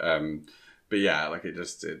much. But yeah, like,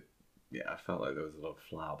 yeah, I felt like there was a lot of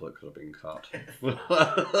flab that could have been cut.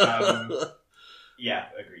 Yeah,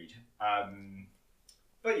 agreed.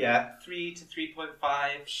 But yeah, 3 to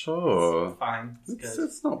 3.5. Sure. It's fine.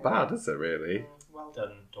 It's not bad, is it, really? Well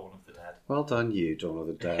done, Dawn of the Dead. Well done, you, Dawn of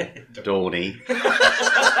the Dead. Dawny.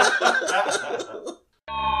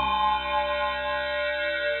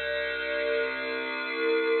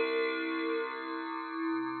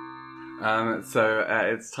 So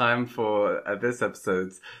it's time for this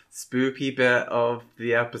episode's spooky bit of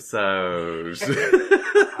the episode.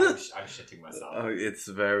 I'm shitting myself. Oh, it's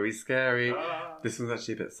very scary. This one's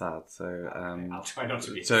actually a bit sad, so I'll try not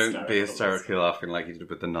to be don't be hysterically laughing like you did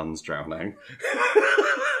with the nuns drowning.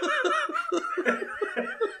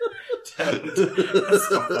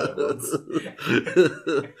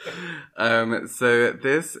 So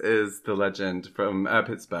this is the legend from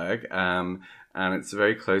Pittsburgh, and it's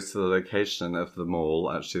very close to the location of the mall,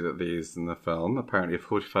 actually, that they used in the film. Apparently a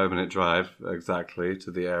 45-minute drive exactly to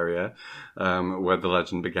the area where the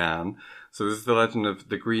legend began. So this is the legend of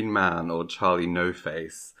the Green Man, or Charlie No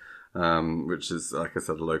Face, which is, like I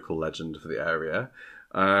said, a local legend for the area.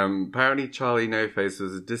 Apparently Charlie No Face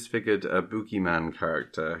was a disfigured boogeyman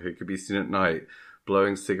character who could be seen at night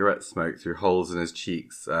blowing cigarette smoke through holes in his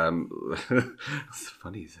cheeks. How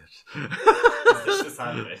funny is it? Is this the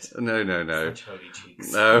sound of it? No. Such holy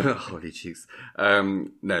cheeks. Holy cheeks.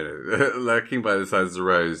 No. Lurking by the sides of the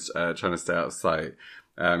roads, trying to stay out of sight.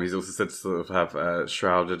 He's also said to sort of have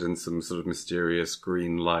shrouded in some sort of mysterious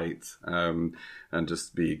green light, and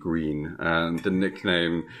just be green. And the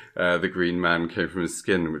nickname, the Green Man, came from his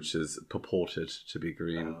skin, which is purported to be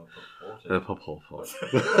green. Purported.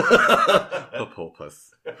 Purported.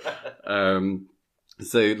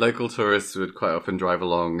 So local tourists would quite often drive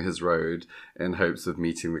along his road in hopes of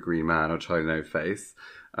meeting the Green Man or Charlie No Face.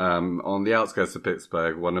 On the outskirts of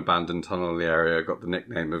Pittsburgh, one abandoned tunnel in the area got the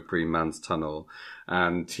nickname of Green Man's Tunnel,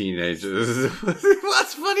 and teenagers...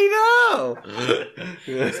 What's funny now?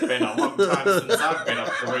 It's been a long time since I've been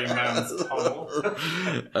up Green Man's Tunnel.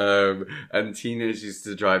 And teenagers used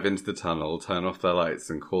to drive into the tunnel, turn off their lights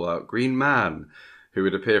and call out, "Green Man," who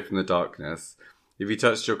would appear from the darkness. If you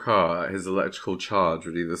touched your car, his electrical charge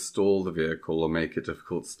would either stall the vehicle or make a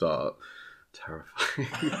difficult start. Terrifying.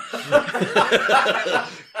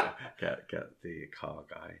 get the car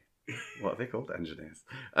guy. What are they called? Engineers.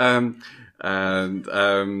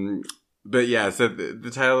 But yeah, so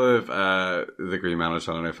the tale of the Green Man or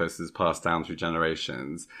Charlie No Face is passed down through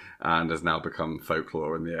generations and has now become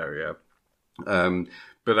folklore in the area.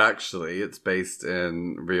 But actually, it's based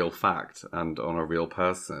in real fact and on a real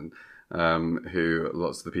person who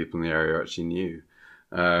lots of the people in the area actually knew.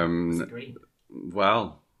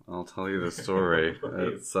 Well, I'll tell you the story.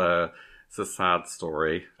 It's a sad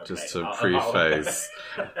story, okay, just to preface.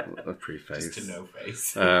 Just to no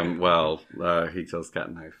face. He does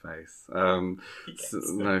get no face.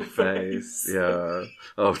 No face, yeah.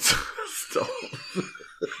 Oh, stop.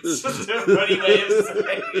 It's just a funny way of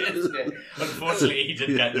saying it, isn't it? Unfortunately, he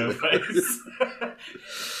did get no face.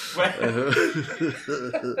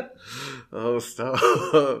 Oh, stop.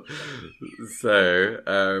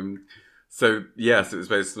 So, yes, it was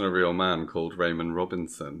based on a real man called Raymond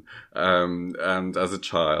Robinson. And as a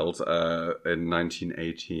child, in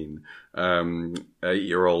 1918,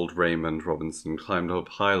 8-year-old Raymond Robinson climbed up a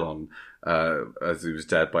pylon, as he was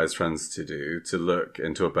dared by his friends to do, to look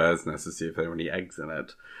into a bird's nest to see if there were any eggs in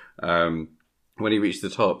it. When he reached the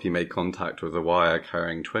top, he made contact with a wire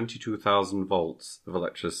carrying 22,000 volts of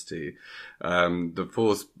electricity. The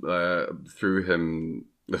force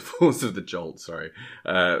of the jolt,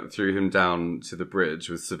 threw him down to the bridge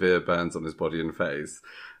with severe burns on his body and face.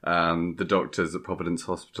 The doctors at Providence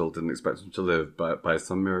Hospital didn't expect him to live, but by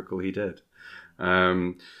some miracle he did.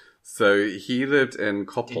 So he lived in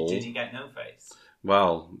Coppell. Did he get no face?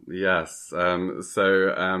 Well, yes.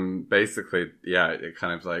 Basically, yeah, it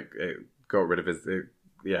kind of like, it got rid of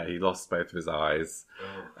he lost both of his eyes,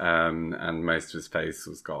 and most of his face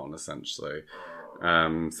was gone, essentially. He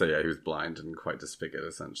was blind and quite disfigured,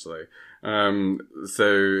 essentially.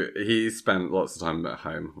 So he spent lots of time at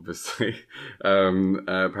home, obviously.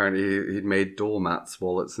 Apparently he'd made doormats,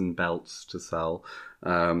 wallets and belts to sell.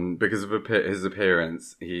 Because of his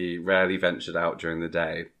appearance, he rarely ventured out during the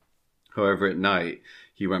day. However, at night,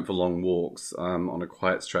 he went for long walks on a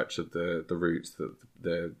quiet stretch of the route that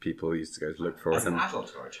the people used to go to look for him. As an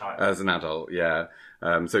adult or a child? As an adult, yeah.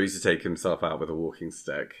 So he used to take himself out with a walking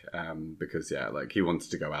stick because, he wanted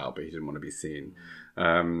to go out, but he didn't want to be seen.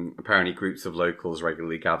 Apparently, groups of locals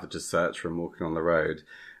regularly gathered to search for him walking on the road,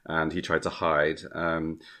 and he tried to hide.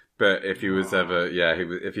 But if he was ever,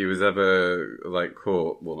 if he was ever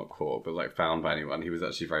caught, well, not caught, but found by anyone, he was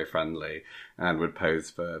actually very friendly and would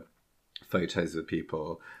pose for photos with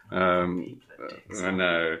people. I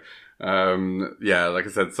know. Like I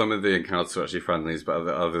said, some of the encounters were actually friendlies, but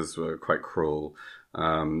others were quite cruel.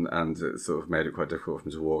 And it sort of made it quite difficult for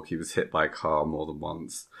him to walk. He was hit by a car more than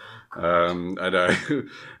once. I know.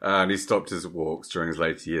 And he stopped his walks during his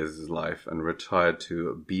later years of his life and retired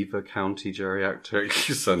to Beaver County Geriatric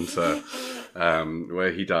Center,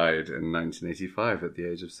 where he died in 1985 at the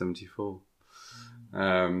age of 74. But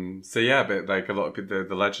a lot of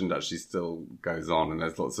the legend actually still goes on, and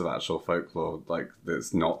there's lots of actual folklore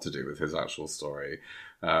that's not to do with his actual story,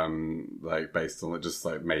 based on just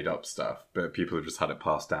made up stuff. But people have just had it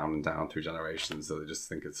passed down and down through generations, so they just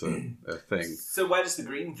think it's a thing. So where does the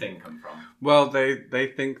green thing come from? Well, they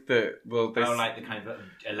think that the kind of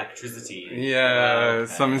electricity. Yeah,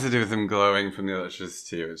 okay. Something to do with him glowing from the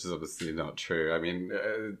electricity, which is obviously not true. I mean,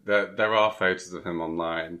 there are photos of him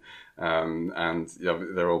online. And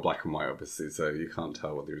they're all black and white, obviously, so you can't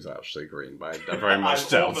tell whether he was actually green, but I very much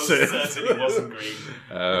doubt it. Certain he wasn't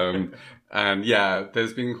green. And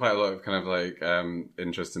there's been quite a lot of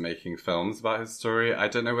interest in making films about his story. I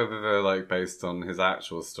don't know whether they're based on his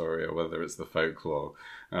actual story or whether it's the folklore.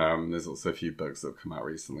 There's also a few books that have come out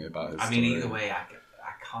recently about his story. I mean, either way, I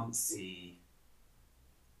can't see.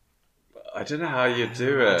 I don't know how you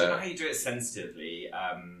do it. I don't know how you do it sensitively,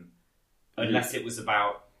 unless it was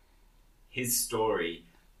about his story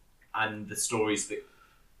and the stories that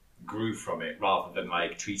grew from it, rather than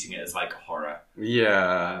treating it as a horror.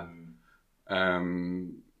 Yeah. No,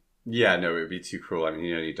 it would be too cruel. I mean,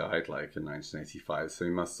 he only died in 1985, so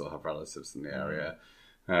he must still have relatives in the area.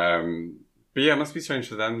 But yeah, it must be strange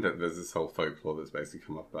for them that there's this whole folklore that's basically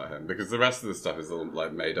come up about him, because the rest of the stuff is all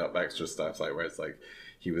like made up extra stuff, like where it's like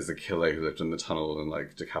he was a killer who lived in the tunnel and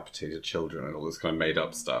like decapitated children and all this kind of made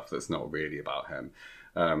up stuff that's not really about him.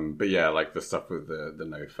 But yeah, like the stuff with the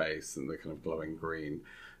no face and the kind of glowing green.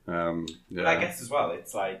 Yeah. But I guess as well,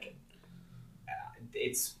 it's like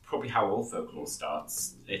it's probably how all folklore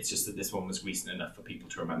starts. It's just that this one was recent enough for people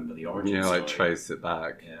to remember the origin story. Like trace it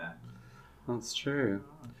back. Yeah. That's true.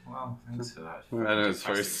 Well, thanks for that. I know it's a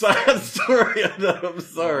very sad story. I know, I'm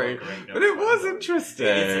sorry. But it was interesting.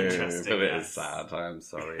 It is interesting, But it yes. is sad. I am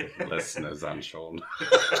sorry, listeners and Sean.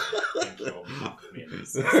 Thank you on behalf of me and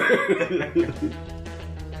listeners.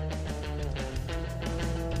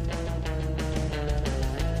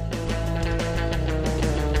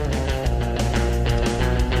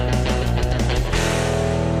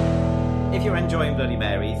 If you're enjoying Bloody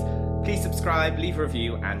Marys, please subscribe, leave a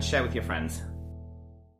review, and share with your friends.